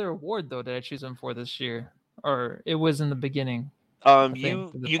him? What other award though did I choose him for this year? Or it was in the beginning.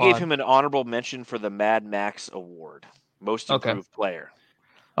 You gave him an honorable mention for the Mad Max Award, most improved player.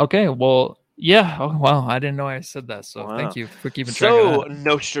 Okay, well, yeah. Oh, wow, I didn't know I said that. So thank you for keeping track of that.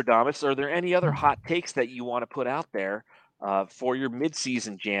 Nostradamus, are there any other hot takes that you want to put out there for your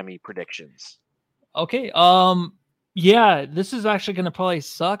midseason jammy predictions? Okay. Yeah, this is actually going to probably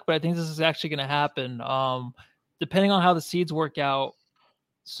suck, but I think this is actually going to happen. Depending on how the seeds work out.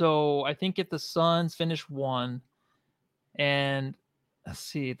 So I think if the Suns finish 1 and let's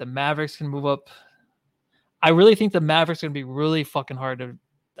see, the Mavericks can move up. I really think the Mavericks are going to be really fucking hard to,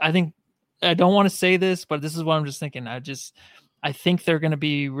 I don't want to say this, but this is what I'm just thinking. I think they're going to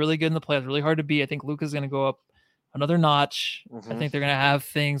be really good in the playoffs, really hard to beat. I think Luka's going to go up another notch. I think they're going to have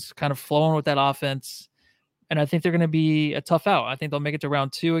things kind of flowing with that offense. And I think they're going to be a tough out. I think they'll make it to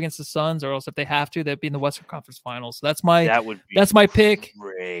round 2 against the Suns, or else if they have to, they'd be in the Western Conference Finals. So that's my pick.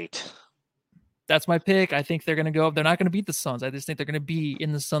 Great. that's my pick. I think they're going to go up. They're not going to beat the Suns. I just think they're going to be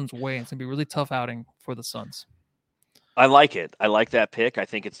in the Suns' way. It's going to be a really tough outing for the Suns. I like it. I like that pick. I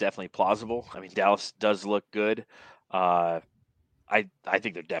think it's definitely plausible. I mean, Dallas does look good. I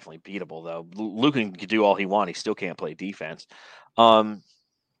think they're definitely beatable, though. Luka can do all he wants. He still can't play defense.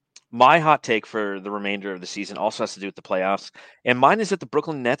 My hot take for the remainder of the season also has to do with the playoffs, and mine is that the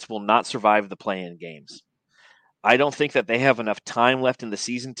Brooklyn Nets will not survive the play-in games. I don't think that they have enough time left in the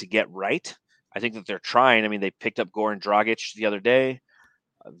season to get right. I think that they're trying. I mean, they picked up Goran Dragic the other day.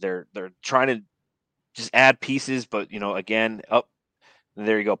 They're trying to just add pieces, but again,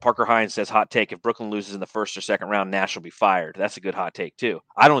 there you go. Parker Hines says, hot take: if Brooklyn loses in the first or second round, Nash will be fired. That's a good hot take too.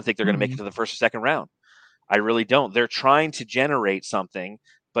 I don't think they're going to make it to the first or second round. I really don't. They're trying to generate something,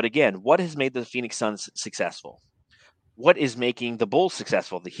 but again, what has made the Phoenix Suns successful? What is making the Bulls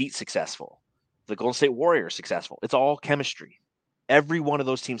successful? The Heat successful? The Golden State Warriors successful? It's all chemistry. Every one of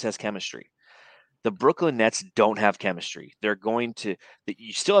those teams has chemistry. The Brooklyn Nets don't have chemistry.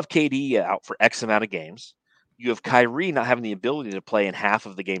 You still have KD out for X amount of games. You have Kyrie not having the ability to play in half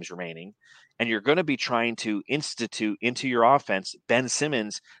of the games remaining. And you're going to be trying to institute into your offense Ben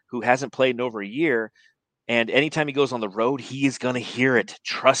Simmons, who hasn't played in over a year. And anytime he goes on the road, he is going to hear it.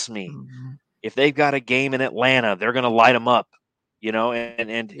 Trust me. Mm-hmm. If they've got a game in Atlanta, they're going to light him up.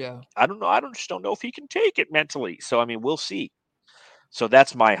 And Yeah. I don't know. I just don't know if he can take it mentally. So, I mean, we'll see. So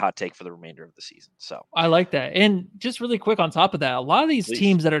that's my hot take for the remainder of the season. So I like that. And just really quick on top of that, a lot of these Please.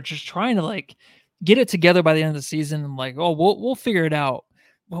 teams that are just trying to get it together by the end of the season, and we'll figure it out.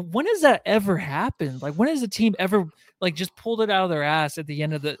 Well, when has that ever happened? When has a team ever just pulled it out of their ass at the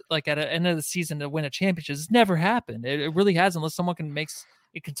end of the at the end of the season to win a championship? It's never happened. It really hasn't, unless someone can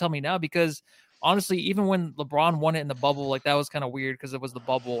tell me now, because honestly, even when LeBron won it in the bubble, that was kind of weird because it was the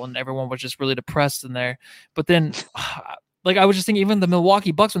bubble and everyone was just really depressed in there. But then I was just thinking, even the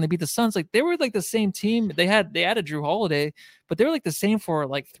Milwaukee Bucks, when they beat the Suns, they were the same team. They added Drew Holiday, but they were the same for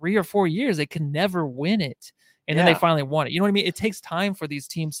 3 or 4 years. They could never win it. And then they finally won it. You know what I mean? It takes time for these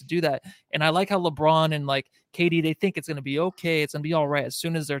teams to do that. And I like how LeBron and KD, they think it's going to be okay. It's going to be all right. As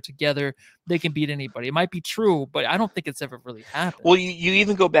soon as they're together, they can beat anybody. It might be true, but I don't think it's ever really happened. Well, you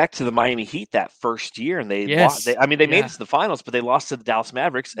even go back to the Miami Heat that first year, and they lost. They made it to the finals, but they lost to the Dallas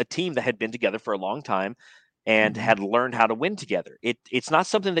Mavericks, a team that had been together for a long time and had learned how to win together. It's not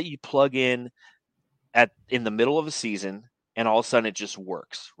something that you plug in in the middle of a season and all of a sudden it just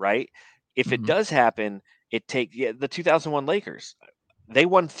works, right? If it does happen, the 2001 Lakers. They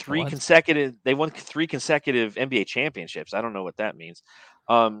won three consecutive NBA championships. I don't know what that means.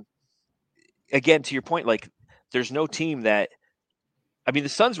 Again, to your point, there's no team that. I mean, the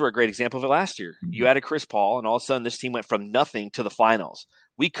Suns were a great example of it last year. You added Chris Paul, and all of a sudden, this team went from nothing to the finals.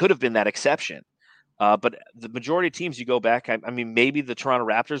 We could have been that exception. But the majority of teams, you go back. I mean, maybe the Toronto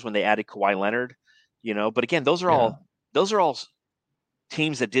Raptors when they added Kawhi Leonard, But again, those are all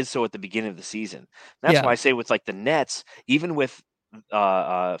teams that did so at the beginning of the season. That's why I say with the Nets, even with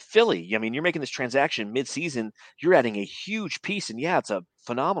Philly, I mean, you're making this transaction mid-season. You're adding a huge piece, and it's a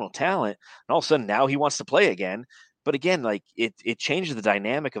phenomenal talent. And all of a sudden, now he wants to play again. But again, it changes the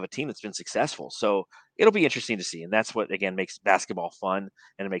dynamic of a team that's been successful. So it'll be interesting to see. And that's what, again, makes basketball fun,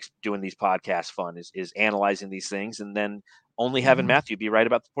 and it makes doing these podcasts fun is analyzing these things, and then only having Matthew be right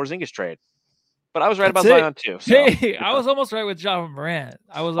about the Porzingis trade. But I was right about Zion too. So. Hey, I was almost right with John Morant.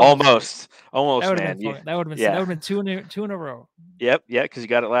 I was almost, man. That would have been two in a row. Yep, because you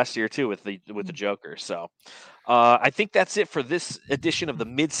got it last year too with the Joker. So I think that's it for this edition of the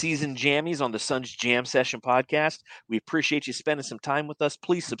Midseason Jammies on the Suns Jam Session podcast. We appreciate you spending some time with us.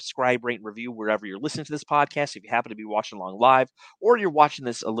 Please subscribe, rate, and review wherever you're listening to this podcast. If you happen to be watching along live, or you're watching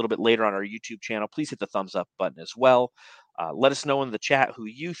this a little bit later on our YouTube channel, please hit the thumbs up button as well. Let us know in the chat who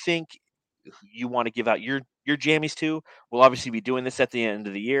you think you want to give out your jammies to. We'll obviously be doing this at the end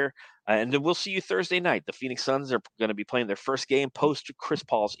of the year, and then we'll see you Thursday night. The Phoenix Suns are going to be playing their first game post Chris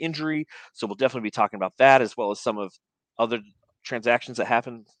Paul's injury, so we'll definitely be talking about that, as well as some of other transactions that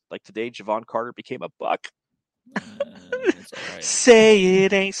happened, like today. Javon Carter became a Buck. Say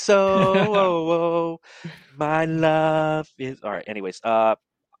it ain't so. My love is all right. Anyways,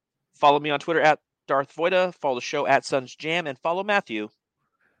 follow me on Twitter at Darth Voida. Follow the show at Suns Jam, and follow Matthew.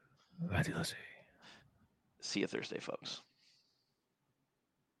 See you Thursday, folks.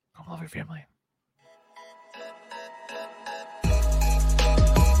 I love your family.